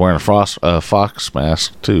 He's wearing a fox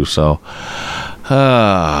mask, too, so...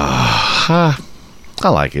 I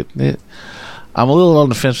like it. I'm a little on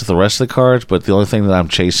the fence with the rest of the cards, but the only thing that I'm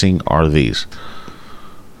chasing are these.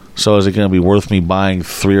 So is it going to be worth me buying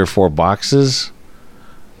 3 or 4 boxes?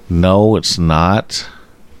 No, it's not.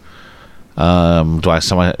 Do I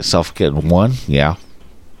see myself getting one? Yeah.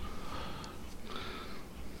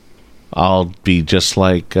 I'll be just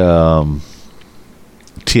like TSR.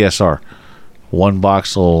 1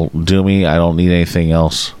 box will do me. I don't need anything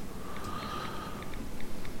else.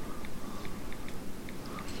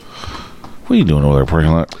 What are you doing over there,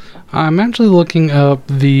 parking lot? I'm actually looking up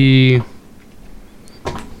the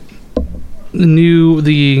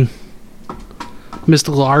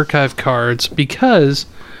Mystical Archive cards, because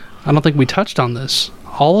I don't think we touched on this.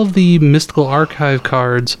 All of the Mystical Archive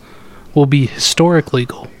cards will be historic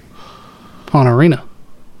legal on Arena.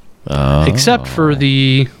 Except for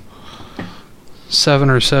the 7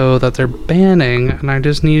 or so that they're banning, and I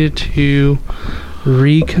just needed to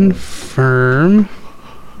reconfirm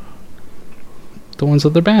the ones that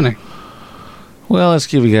they're banning. Well, let's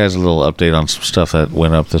give you guys a little update on some stuff that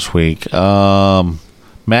went up this week.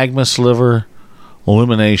 Magma Sliver,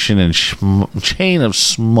 Illumination, and Chain of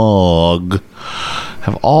Smog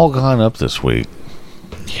have all gone up this week.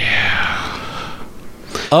 Yeah.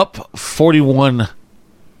 Up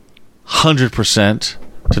 4,100%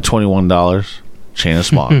 to $21. Chain of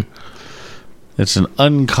Smog. It's an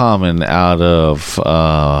uncommon out of,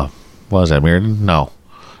 what was that, Mirrodin? No.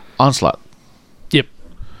 Onslaught. Yep.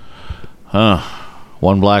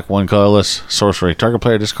 1 black, 1 colorless. Sorcery. Target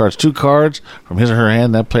player discards 2 cards from his or her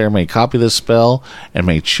hand. That player may copy this spell and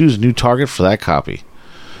may choose a new target for that copy.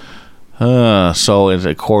 So it,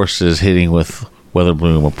 of course, is hitting with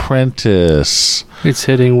Weatherbloom Apprentice. It's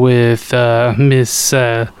hitting with Miss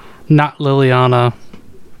not Liliana,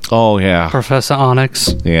 Oh, yeah. Professor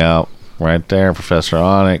Onyx. Yeah, right there, Professor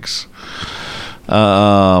Onyx.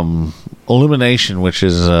 Illumination, which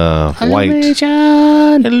is white.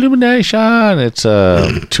 Illumination. It's a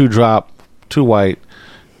 2-drop, 2 white.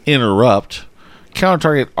 Interrupt. Counter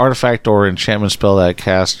target artifact or enchantment spell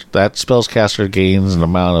that spell's caster gains an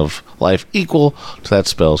amount of life equal to that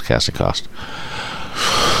spell's casting cost.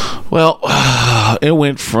 Well, it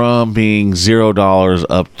went from being $0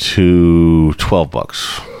 up to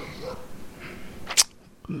 $12.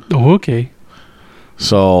 Okay.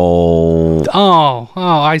 So,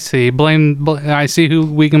 I see. I see who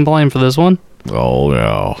we can blame for this one. oh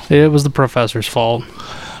yeah. It was the professor's fault.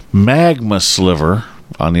 Magma Sliver,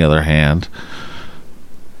 on the other hand,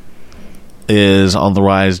 is on the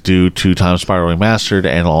rise due to Time Spiral Remastered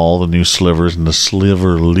and all the new slivers in the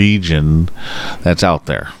Sliver Legion that's out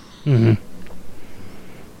there. Mm-hmm.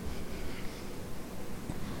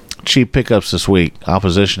 Cheap pickups this week.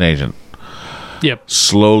 Opposition Agent. Yep.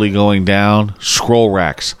 Slowly going down. Scroll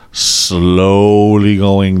Racks. Slowly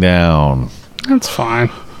going down. That's fine.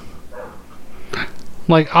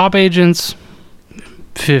 Like, Op Agents,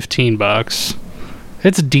 $15.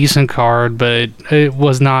 It's a decent card, but it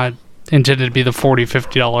was not intended to be the $40,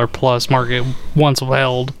 $50 plus market once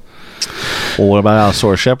held. Well, what about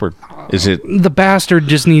Allosaurus Shepherd? Is it The bastard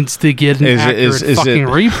just needs to get an accurate fucking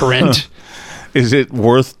reprint. is it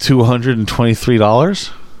worth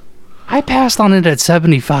 $223? I passed on it at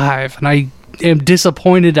 75, and I am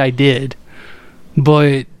disappointed I did.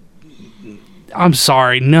 But I'm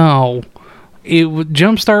sorry, no.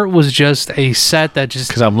 Jumpstart was just a set that just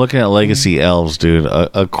Because I'm looking at Legacy Elves, dude.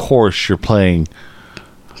 Of course, you're playing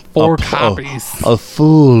 4 copies. a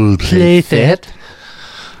full Playset.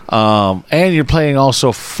 And you're playing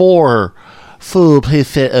also 4 full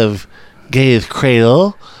playset of Gaea's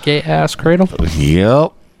Cradle. Gay ass cradle.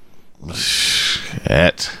 Yep.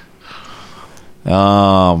 Shit.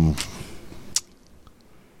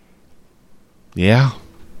 Yeah.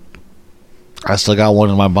 I still got one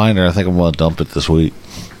in my binder. I think I'm going to dump it this week.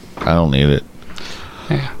 I don't need it.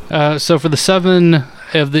 Yeah. So for the 7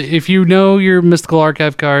 of the, if you know your Mystical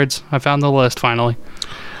Archive cards, I found the list finally.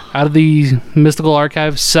 Out of the Mystical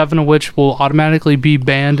Archive, 7 of which will automatically be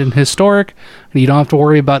banned in Historic, and you don't have to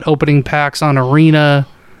worry about opening packs on Arena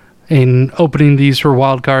and opening these for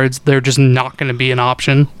wild cards. They're just not going to be an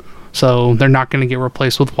option, so they're not going to get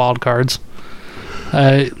replaced with wild cards.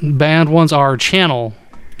 Banned ones are Channel,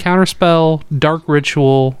 Counterspell, Dark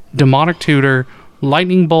Ritual, Demonic Tutor,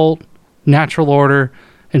 Lightning Bolt, Natural Order,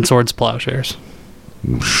 and Swords Plowshares.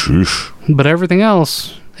 Sheesh. But everything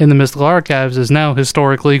else in the Mystical Archives is now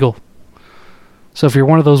Historic legal. So if you're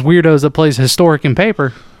one of those weirdos that plays Historic in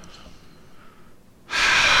paper...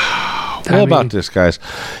 How about this, guys?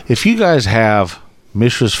 If you guys have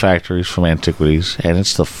Mishra's Factories from Antiquities, and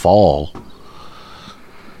it's the fall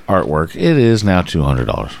artwork, it is now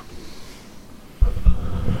 $200.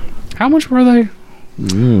 How much were they?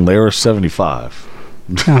 They were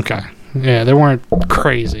 $75. Okay. Yeah, they weren't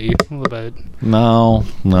crazy, but No,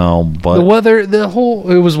 but the weather,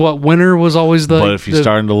 it was what, winter was always the... but if you're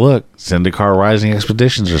starting to look, Zendikar Rising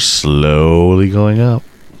Expeditions are slowly going up.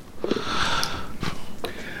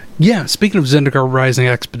 Yeah, speaking of Zendikar Rising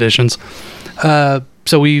Expeditions,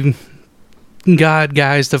 so we got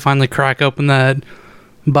guys to finally crack open that,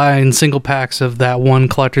 buying single packs of that one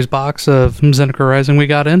collector's box of Zendikar Rising we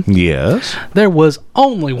got in. Yes. There was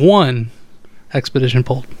only one expedition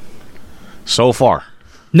pulled. So far.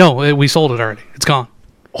 No, we sold it already. It's gone.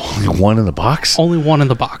 Only one in the box? Only one in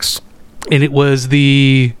the box. And it was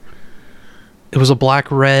a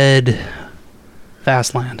black-red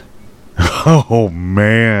Fastland. Oh,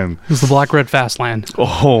 man. It was the black-red Fastland.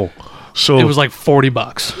 Oh, so It was like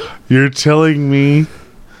 $40. you're telling me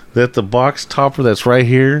that the box topper that's right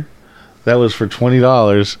here, that was for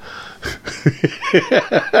 $20.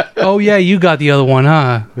 Oh, yeah, you got the other one,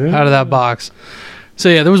 huh? Yeah. Out of that box. So,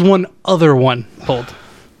 yeah, there was one other one pulled.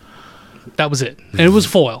 That was it. And it was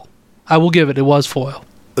foil. I will give it. It was foil.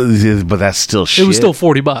 But that's still shit. It was still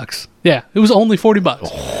 $40. Yeah, it was only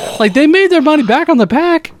 $40. Like, they made their money back on the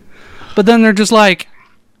pack, but then they're just like,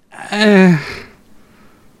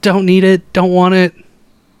 don't need it, don't want it.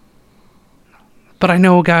 But I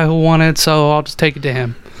know a guy who will want it, so I'll just take it to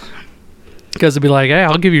him. Because it'd be like, hey,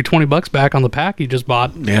 I'll give you $20 back on the pack you just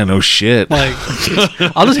bought. Yeah, no shit. Like,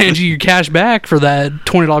 I'll just hand you your cash back for that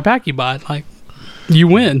 $20 pack you bought. Like, You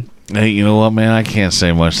win. Hey, you know what, man? I can't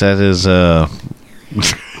say much. That is,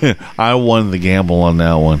 I won the gamble on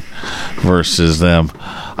that one versus them.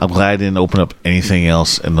 I'm glad I didn't open up anything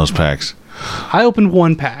else in those packs. I opened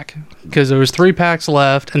one pack because there was 3 packs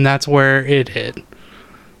left, and that's where it hit.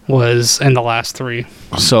 Was in the last 3.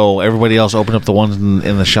 So everybody else opened up the ones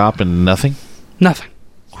in the shop and nothing? Nothing.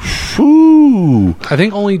 Ooh. I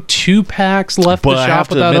think only 2 packs left But the I shop have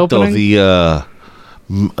to without admit, opening. though,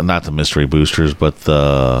 not the mystery boosters, but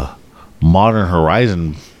the Modern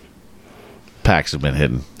Horizon packs have been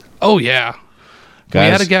hidden. Oh, yeah. Guys,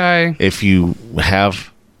 we had a guy... if you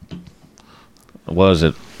have, what is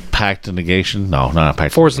it, Pact of Negation? No, not a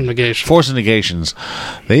Pact. Force of Negation. Force of Negations.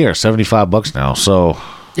 They are $75 now, so...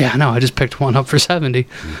 Yeah, no, I just picked one up for 70.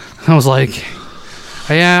 I was like,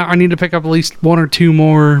 yeah, I need to pick up at least 1 or 2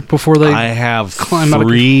 more before they... I have climb out of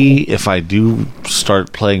 3 if I do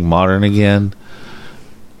start playing Modern again,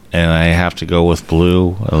 and I have to go with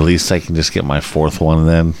blue. At least I can just get my 4th one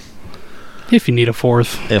then. If you need a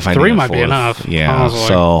 4th. If I 3 need a might be 4th. enough. Yeah, honestly.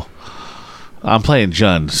 so I'm playing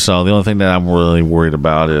Jund. So the only thing that I'm really worried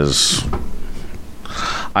about is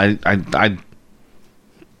I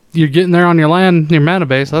You're getting there on your land, your mana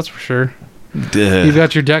base, that's for sure. You've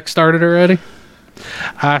got your deck started already?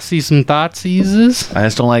 I see some Thoughtseizes. I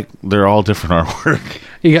just don't like, they're all different artwork.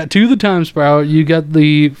 You got 2 of the Time Sprout. You got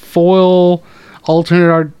the foil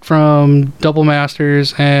alternate art from Double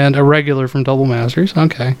Masters and a regular from Double Masters.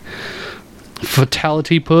 Okay.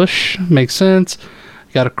 Fatality Push. Makes sense.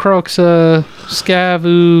 You got a Croxa,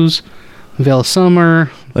 Scavooz, Veil of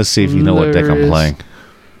Summer. Let's see if you know what deck I'm Lurrus, playing.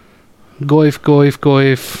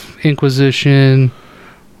 Goyf, Inquisition.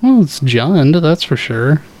 Well, it's Jund, that's for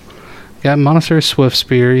sure. You got Monastery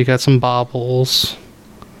Swiftspear. You got some Baubles.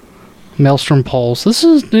 Maelstrom Pulse.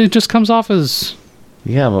 It just comes off as...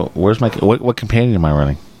 Yeah, but where's my, what companion am I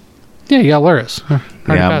running? Yeah, you got Lurrus.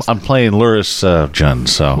 Yeah, I'm playing Lurrus Jund,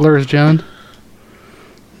 so. Lurrus Jund.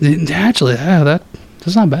 Actually, yeah,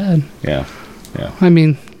 that's not bad. Yeah. I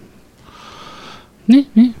mean... Yeah.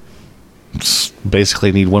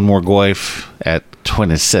 Basically need one more Goyf at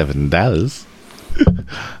 $27.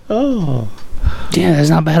 Yeah, that's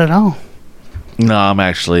not bad at all. No, I'm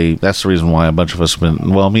actually, that's the reason why a bunch of us have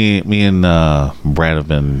been, well, me and Brad have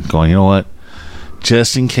been going, you know what?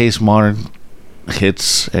 Just in case Modern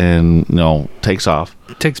hits and, takes off,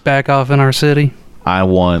 Takes back off in our city. I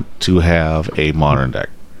want to have a Modern deck.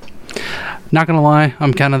 Not gonna lie,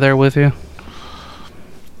 I'm kind of there with you.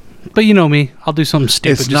 But you know me, I'll do something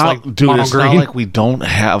stupid It's just not, like dude, mono it's green. not like we don't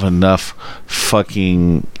have enough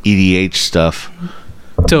fucking EDH stuff.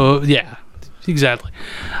 So yeah, exactly.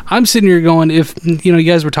 I'm sitting here going, if you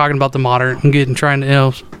guys were talking about the Modern and trying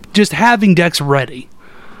to just having decks ready,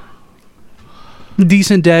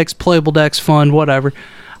 decent decks, playable decks, fun, whatever.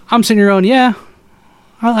 I'm sitting here going, yeah,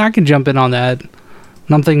 I can jump in on that. And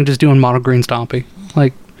I'm thinking just doing mono green Stompy.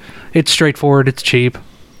 Like, it's straightforward, it's cheap.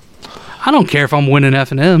 I don't care if I'm winning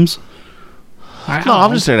F&Ms. No,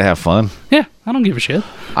 I'm just there to have fun. Yeah, I don't give a shit.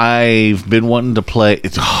 I've been wanting to play.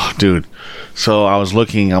 Dude. So I was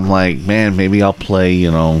looking. I'm like, man, maybe I'll play,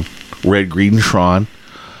 Red, Green, Tron.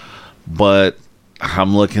 But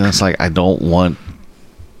I'm looking. It's like I don't want.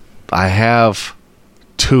 I have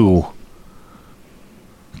 2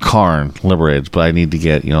 Karn Liberateds, but I need to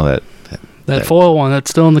get That foil one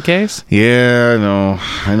that's still in the case. Yeah,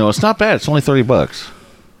 I know. It's not bad. It's only $30.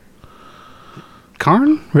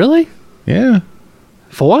 Karn, really? Yeah,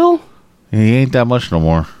 Foil? he ain't that much no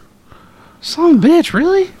more. Son of a bitch,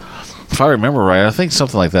 really? If I remember right, I think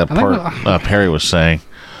something like that. I think- Perry was saying.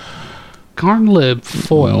 Karn Lib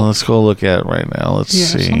foil. Well, let's go look at it right now. Let's Yeah,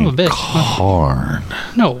 see. son of a bitch. Karn.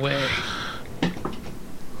 No way.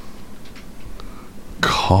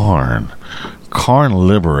 Karn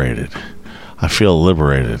Liberated. I feel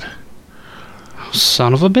liberated.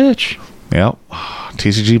 Son of a bitch. Yep.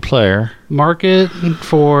 TCG player. Market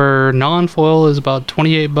for non-foil is about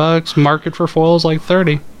 $28. Market for foil is like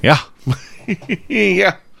 $30. Yeah.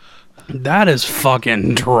 Yeah. That is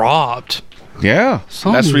fucking dropped. Yeah.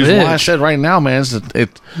 Son That's of the a reason why I bitch. said right now, man, is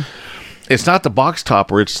that it's not the box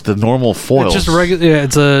topper, it's the normal foil. It's just a regular. Yeah,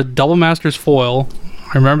 it's a Double Masters foil.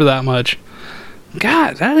 I remember that much.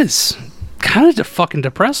 God, that is kind of fucking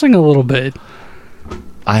depressing a little bit.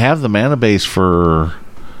 I have the mana base for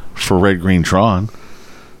Red Green Tron.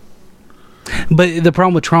 But the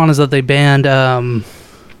problem with Tron is that they banned that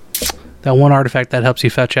one artifact that helps you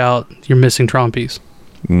fetch out your missing Tron piece.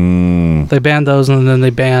 They banned those, and then they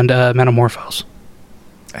banned Metamorphose.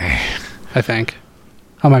 I think.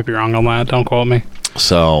 I might be wrong on that. Don't quote me.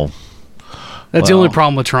 So That's the Well- only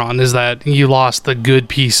problem with Tron is that you lost the good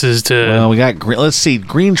pieces to. Well, we got green. Let's see.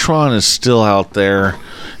 Green Tron is still out there.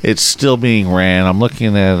 It's still being ran. I'm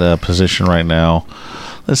looking at a position right now.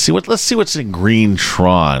 Let's see what's in Green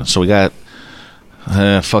Tron. So we got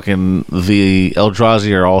fucking the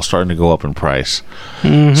Eldrazi are all starting to go up in price.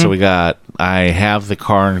 So we got. I have the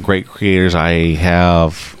Karn Great Creators. I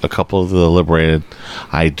have a couple of the Liberated.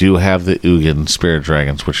 I do have the Ugin Spirit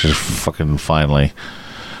Dragons, which is fucking finally.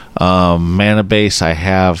 Mana base, I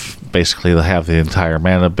have the entire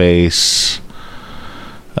mana base.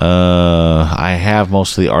 I have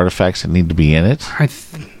most of the artifacts that need to be in it.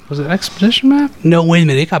 Was it Expedition Map? No, wait a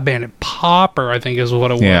minute. It got Bandit Popper, I think is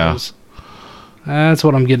what it Yeah. was. That's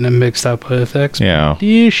what I'm getting it mixed up with. Yeah.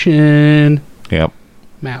 Expedition Yep.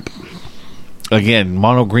 Map. Again,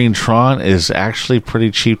 Mono Green Tron is actually pretty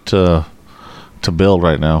cheap to build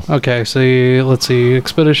right now. Okay, so let's see.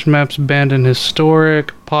 Expedition Maps, Abandoned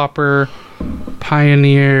Historic, Popper,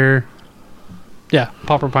 Pioneer. Yeah,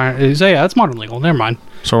 Popper Pioneer. So yeah, that's Modern Legal. Never mind.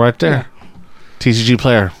 So right there, TCG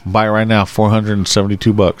player, buy it right now,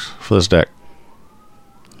 $472 for this deck.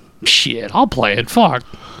 Shit, I'll play it. Fuck.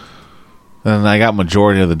 And I got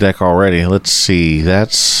majority of the deck already. Let's see.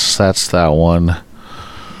 That's that one.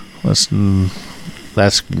 That's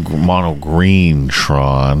Mono Green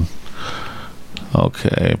Tron.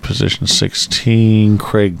 Okay, position 16.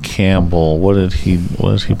 Craig Campbell. What is he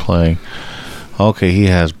playing? Okay, he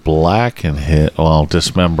has Black and Hit. Well,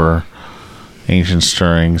 Dismember, Ancient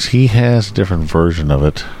Stirrings. He has a different version of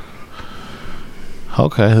it.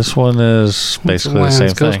 Okay, this one is basically the same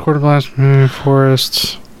Ghost thing. Quarter Blast,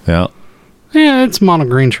 Forests. Yeah. Yeah, it's Mono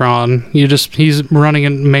Green Tron. He's running a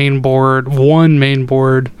one main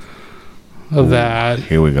board of that.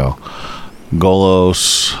 Here we go.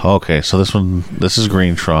 Golos. Okay, so this is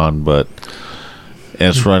Green Tron, but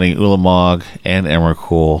it's running Ulamog and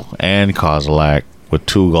Emrakul and Kozilek with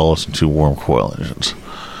 2 Golos and 2 Worm Coil engines.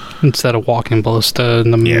 Instead of Walking Ballista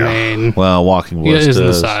in the main. Well, Walking Yeah, Ballista is in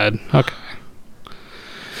the side. Okay.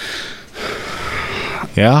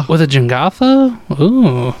 Yeah? With a Jengatha?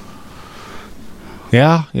 Ooh.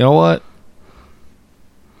 Yeah, you know what?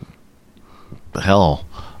 Hell,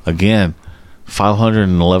 again,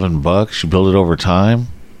 $511. You build it over time.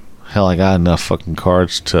 Hell, I got enough fucking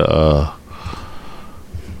cards to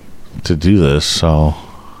do this. So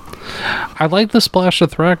I like the splash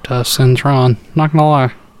of Thragtusk in Tron. Not gonna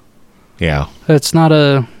lie. yeah, It's not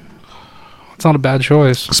a bad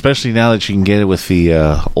choice. especially now that you can get it with the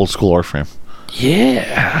old school Warframe.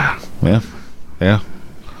 Yeah. Yeah, yeah.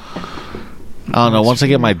 I don't know. Once I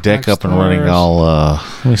get my deck up and running, I'll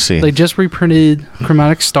let me see. They just reprinted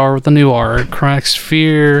Chromatic Star with the new art. Chromatic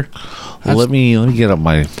Sphere. Let me get up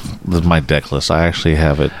my deck list. I actually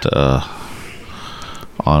have it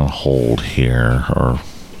on hold here or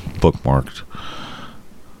bookmarked.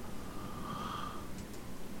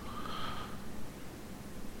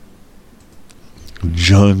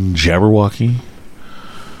 Jun Jabberwocky.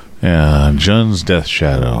 Yeah, Jun's Death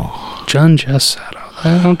Shadow. Jun Just Shadow.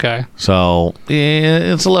 Okay. So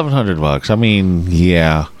yeah, it's $1,100. I mean,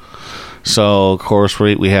 yeah. So of course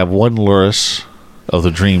we have 1 Luris of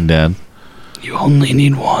the Dream Den. You only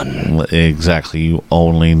need one. Exactly, you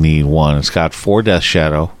only need 1. It's got 4 Death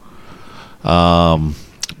Shadow, 2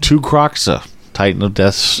 Croxa, Titan of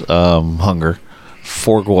Death's Hunger,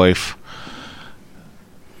 4 Goyf,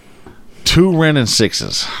 2 Ren and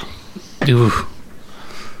 6s. Ooh.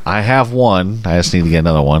 I have 1. I just need to get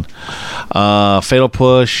another one. Fatal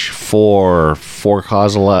Push for 4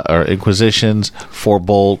 Causal or Inquisitions, 4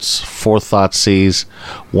 Bolts, 4 Thoughtseizes,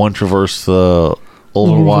 1 Traverse the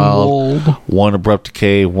Overwild, 1 Abrupt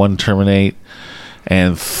Decay, 1 Terminate,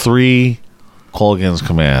 and 3 Kolaghan's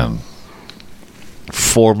Command,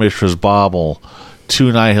 4 Mishra's Bauble,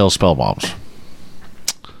 2 Nihil Spellbombs.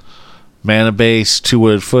 Mana base, 2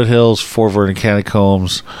 Wooded Foothills, 4 Verdant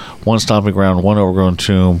Catacombs, 1 Stomping Ground, 1 Overgrown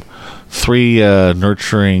Tomb, 3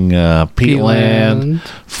 Nurturing Peatland,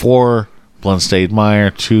 4 Bloodstained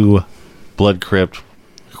Mire, 2 Blood Crypt,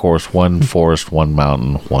 of course, 1 Forest, 1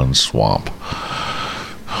 Mountain, 1 Swamp.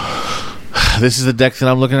 This is the deck that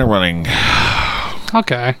I'm looking at running.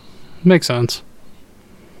 Okay. Makes sense.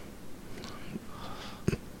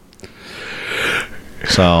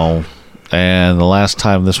 So, and the last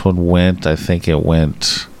time this one went, I think it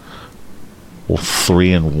went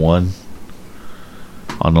 3-1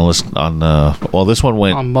 on the list. This one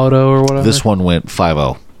went. On Moto or whatever. This one went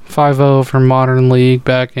 5-0. 5-0 for Modern League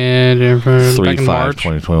back in 3-5 March.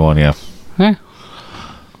 2021. Yeah. Eh.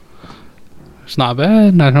 It's not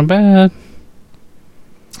bad. Not bad.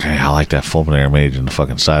 Hey, I like that Fulminator Mage in the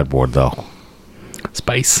fucking sideboard though.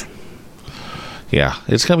 Spice. Yeah,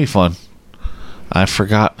 it's gonna be fun. I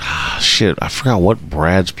forgot. Shit, I forgot what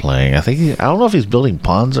Brad's playing. I don't know if he's building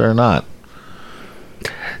Ponza or not.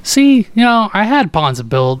 See, I had Ponza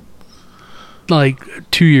built like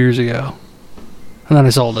 2 years ago, and then I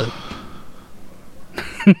sold it.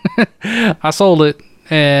 I sold it,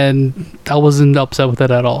 and I wasn't upset with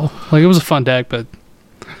it at all. Like, it was a fun deck, but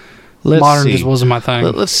Modern just wasn't my thing.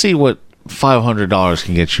 Let's see what $500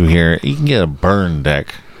 can get you here. You can get a burn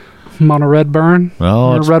deck. Mono red burn?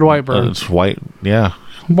 No, it's red white burn. It's white. Yeah.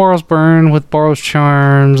 Boros burn with Boros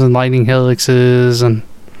charms and lightning helixes, and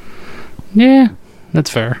yeah, that's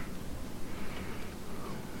fair.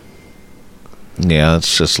 Yeah,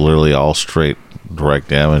 that's just literally all straight direct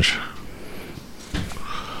damage.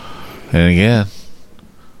 And again,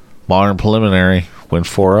 Modern Preliminary went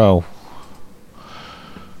 4-0.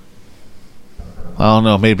 I don't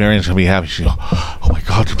know. Maybe Marian's going to be happy. She'll go, oh my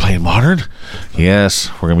God, you're playing Modern?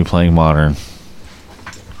 Yes, we're going to be playing Modern.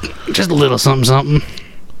 Just a little something, something.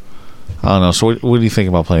 I don't know. So what do you think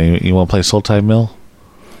about playing? You want to play Sultai Mill?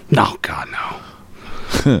 No, God,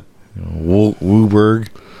 no. Wooburg?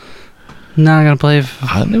 Not gonna play.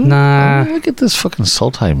 Nah. Look at this fucking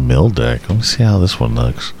Sultai Mill deck. Let me see how this one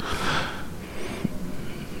looks.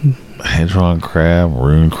 Hedron Crab,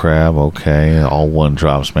 Rune Crab, okay. All one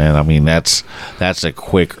drops, man. I mean, that's a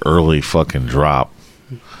quick early fucking drop.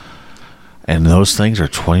 And those things are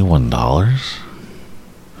 $21?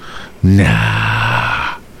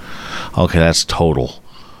 Nah. Okay, that's total.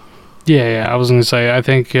 Yeah, I was gonna say, I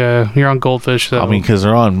think you're on Goldfish, though. I mean, because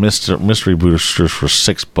they're on mystery boosters for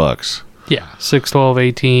 $6. Yeah, 6, 12,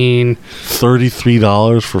 18.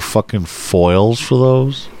 $33 for fucking foils for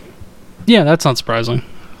those? Yeah, that's not surprising.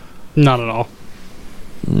 Not at all.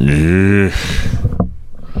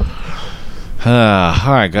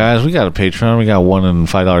 All right, guys, we got a Patreon. We got $1 and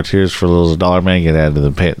 $5 tiers for those $1 man. Get added to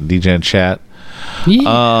the DGen chat.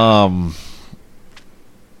 Yeah.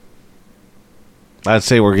 I'd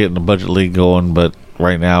say we're getting the budget league going, but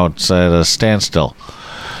right now it's at a standstill.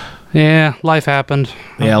 Yeah, life happened.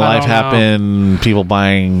 Yeah, life happened. People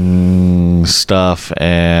buying stuff,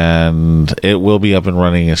 and it will be up and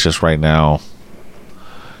running. It's just right now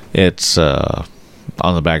it's on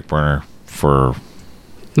the back burner for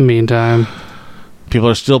the meantime. People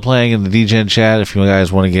are still playing in the DGen chat if you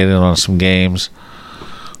guys want to get in on some games.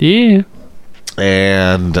 Yeah.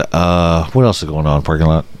 And what else is going on in parking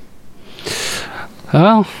lot?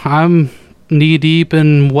 Well, I'm knee deep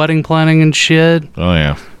in wedding planning and shit. Oh,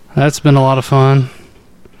 yeah. That's been a lot of fun.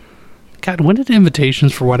 God, when did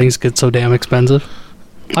invitations for weddings get so damn expensive?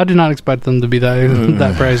 I did not expect them to be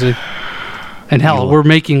that pricey. And hell, we're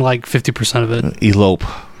making like 50% of it. Elope.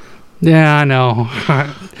 Yeah, I know.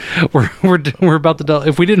 we're about to.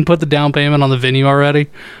 If we didn't put the down payment on the venue already,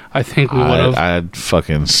 I think we would have. I'd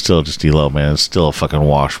fucking still just elope, man. It's still a fucking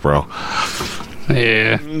wash, bro.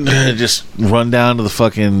 Yeah. Just run down to the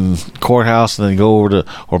fucking courthouse and then go over to,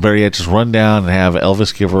 or better yet, just run down and have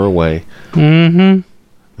Elvis give her away. Mm-hmm.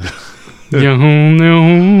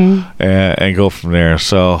 and go from there.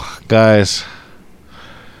 So, guys,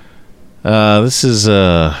 this is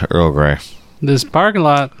Earl Grey. This parking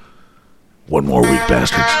lot. One more week,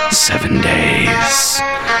 bastards. 7 days.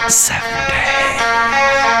 7 days.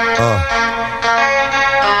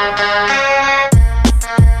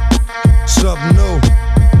 Something new.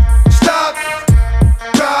 Stop,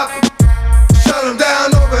 drop, shut them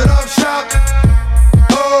down, open up shop.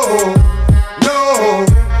 Oh, no,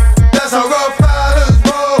 that's how Rough Riders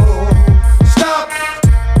roll. Stop,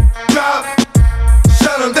 drop,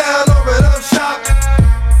 shut them down, open up shop.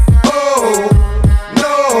 Oh,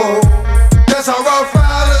 no, that's how Rough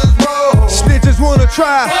Riders roll. Snitches wanna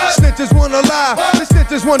try, snitches wanna lie, the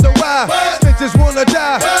snitches wonder why, snitches wanna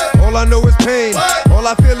die. All I know is pain, all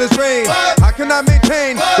I feel is rain. How can I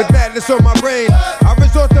maintain with madness on my brain? I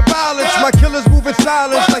resort to violence, my killers move in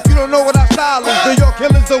silence like you don't know what I style is. New York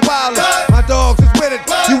killers are wildin', my dogs is with it.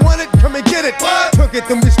 You want it? Come and get it. Took it,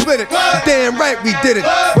 then we split it. Damn right we did it.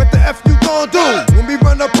 What the F you gon' do when we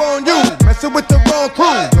run up on you? Messing with the wrong crew,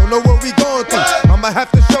 don't know what we gon' through. I'ma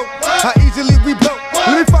have to show how easily we blow.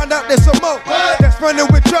 Let me find out there's some more that's running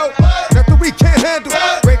with Joe. Nothing we can't handle.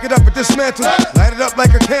 Break it up and dismantle. Light it up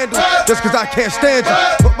like a candle. Just cause I can't stand you.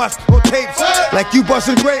 Put my on tapes like you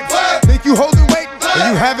busting grapes. Think you holding weight and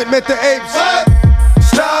you haven't met the apes.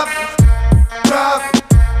 Stop, drop,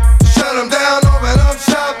 shut them down, open up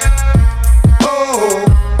shop. Oh,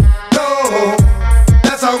 no,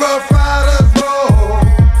 that's how Rough Riders roll.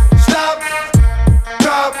 Stop,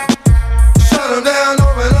 drop, shut them down,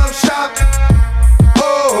 open up shop.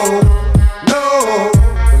 Oh, no,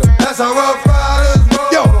 that's how Rough Riders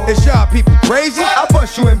roll. Yo, is y'all people crazy? I bust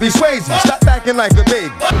bust you and be Swayze. Stop acting like a baby.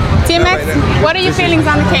 TMX, what are your feelings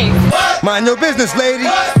on the case? Mind your business, lady.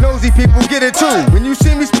 Nosy people get it too. When you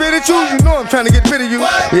see me spit at you, you know I'm trying to get rid of you.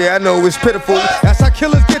 Yeah, I know it's pitiful. That's how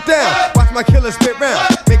killers get down. Watch my killers spit round.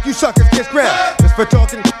 Make you suckers get ground. Just for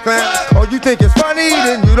talking clown. Oh, you think it's funny?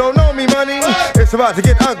 Then you don't know me, money. It's about to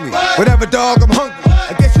get ugly. Whatever, dog, I'm hungry.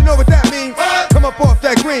 I guess you know what that means. Come up off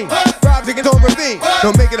that green. Rob to get on ravine.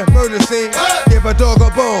 Don't make it a murder scene. Give a dog a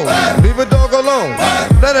bone. Leave a dog alone.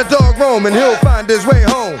 Let a dog roam and he'll find his way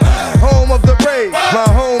home. Home of the brave. My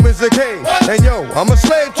home is the cave. And yo, I'm a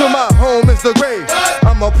slave to my home is the grave.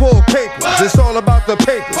 I'ma pull papers. It's all about the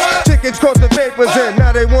papers. Chickens caught the vapors and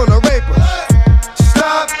now they wanna rape us.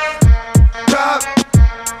 Stop. Drop.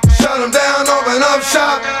 Shut them down. Open up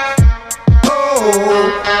shop. Oh,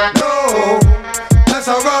 no. That's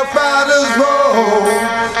how Rough Riders roll.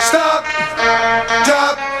 Stop.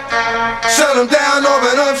 Drop. Shut them down.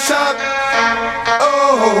 Open up shop.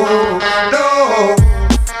 Oh, no.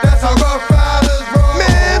 That's how Rough Riders roll.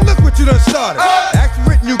 Man, look what you done started. Act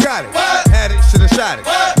written, you got it. Had it, shoulda shot it.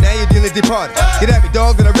 Now you're dealing departed. Get at me,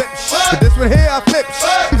 dog, and I rip. But this one here, I flip.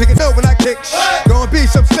 You can know when I kick. Gonna be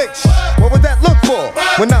some slicks. What would that look for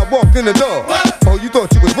when I walked in the door? Oh, you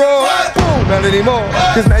thought you was raw? Boom, not anymore.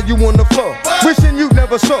 Cause now you on the floor. Wishing you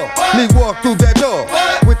never saw me walk through that door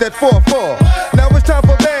with that 4-4. Now it's time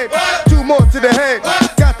for bed. 2 more to the head.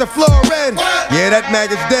 Got the floor red. Yeah, that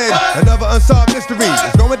maggot's dead. Another unsolved mystery.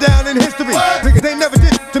 It's going down in history. Niggas they never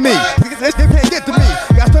did to me. Niggas they can't get to me.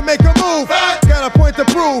 Got to make a move. Got a point to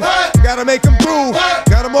prove. Gotta make them prove.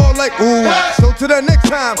 Got them all like ooh. So to the next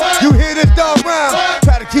time you hear this dog rhyme,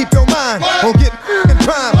 try to keep your mind on getting in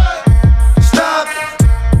crime. Stop.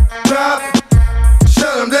 Drop.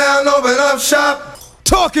 Shut them down. Open up shop.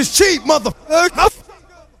 Talk is cheap, motherfucker.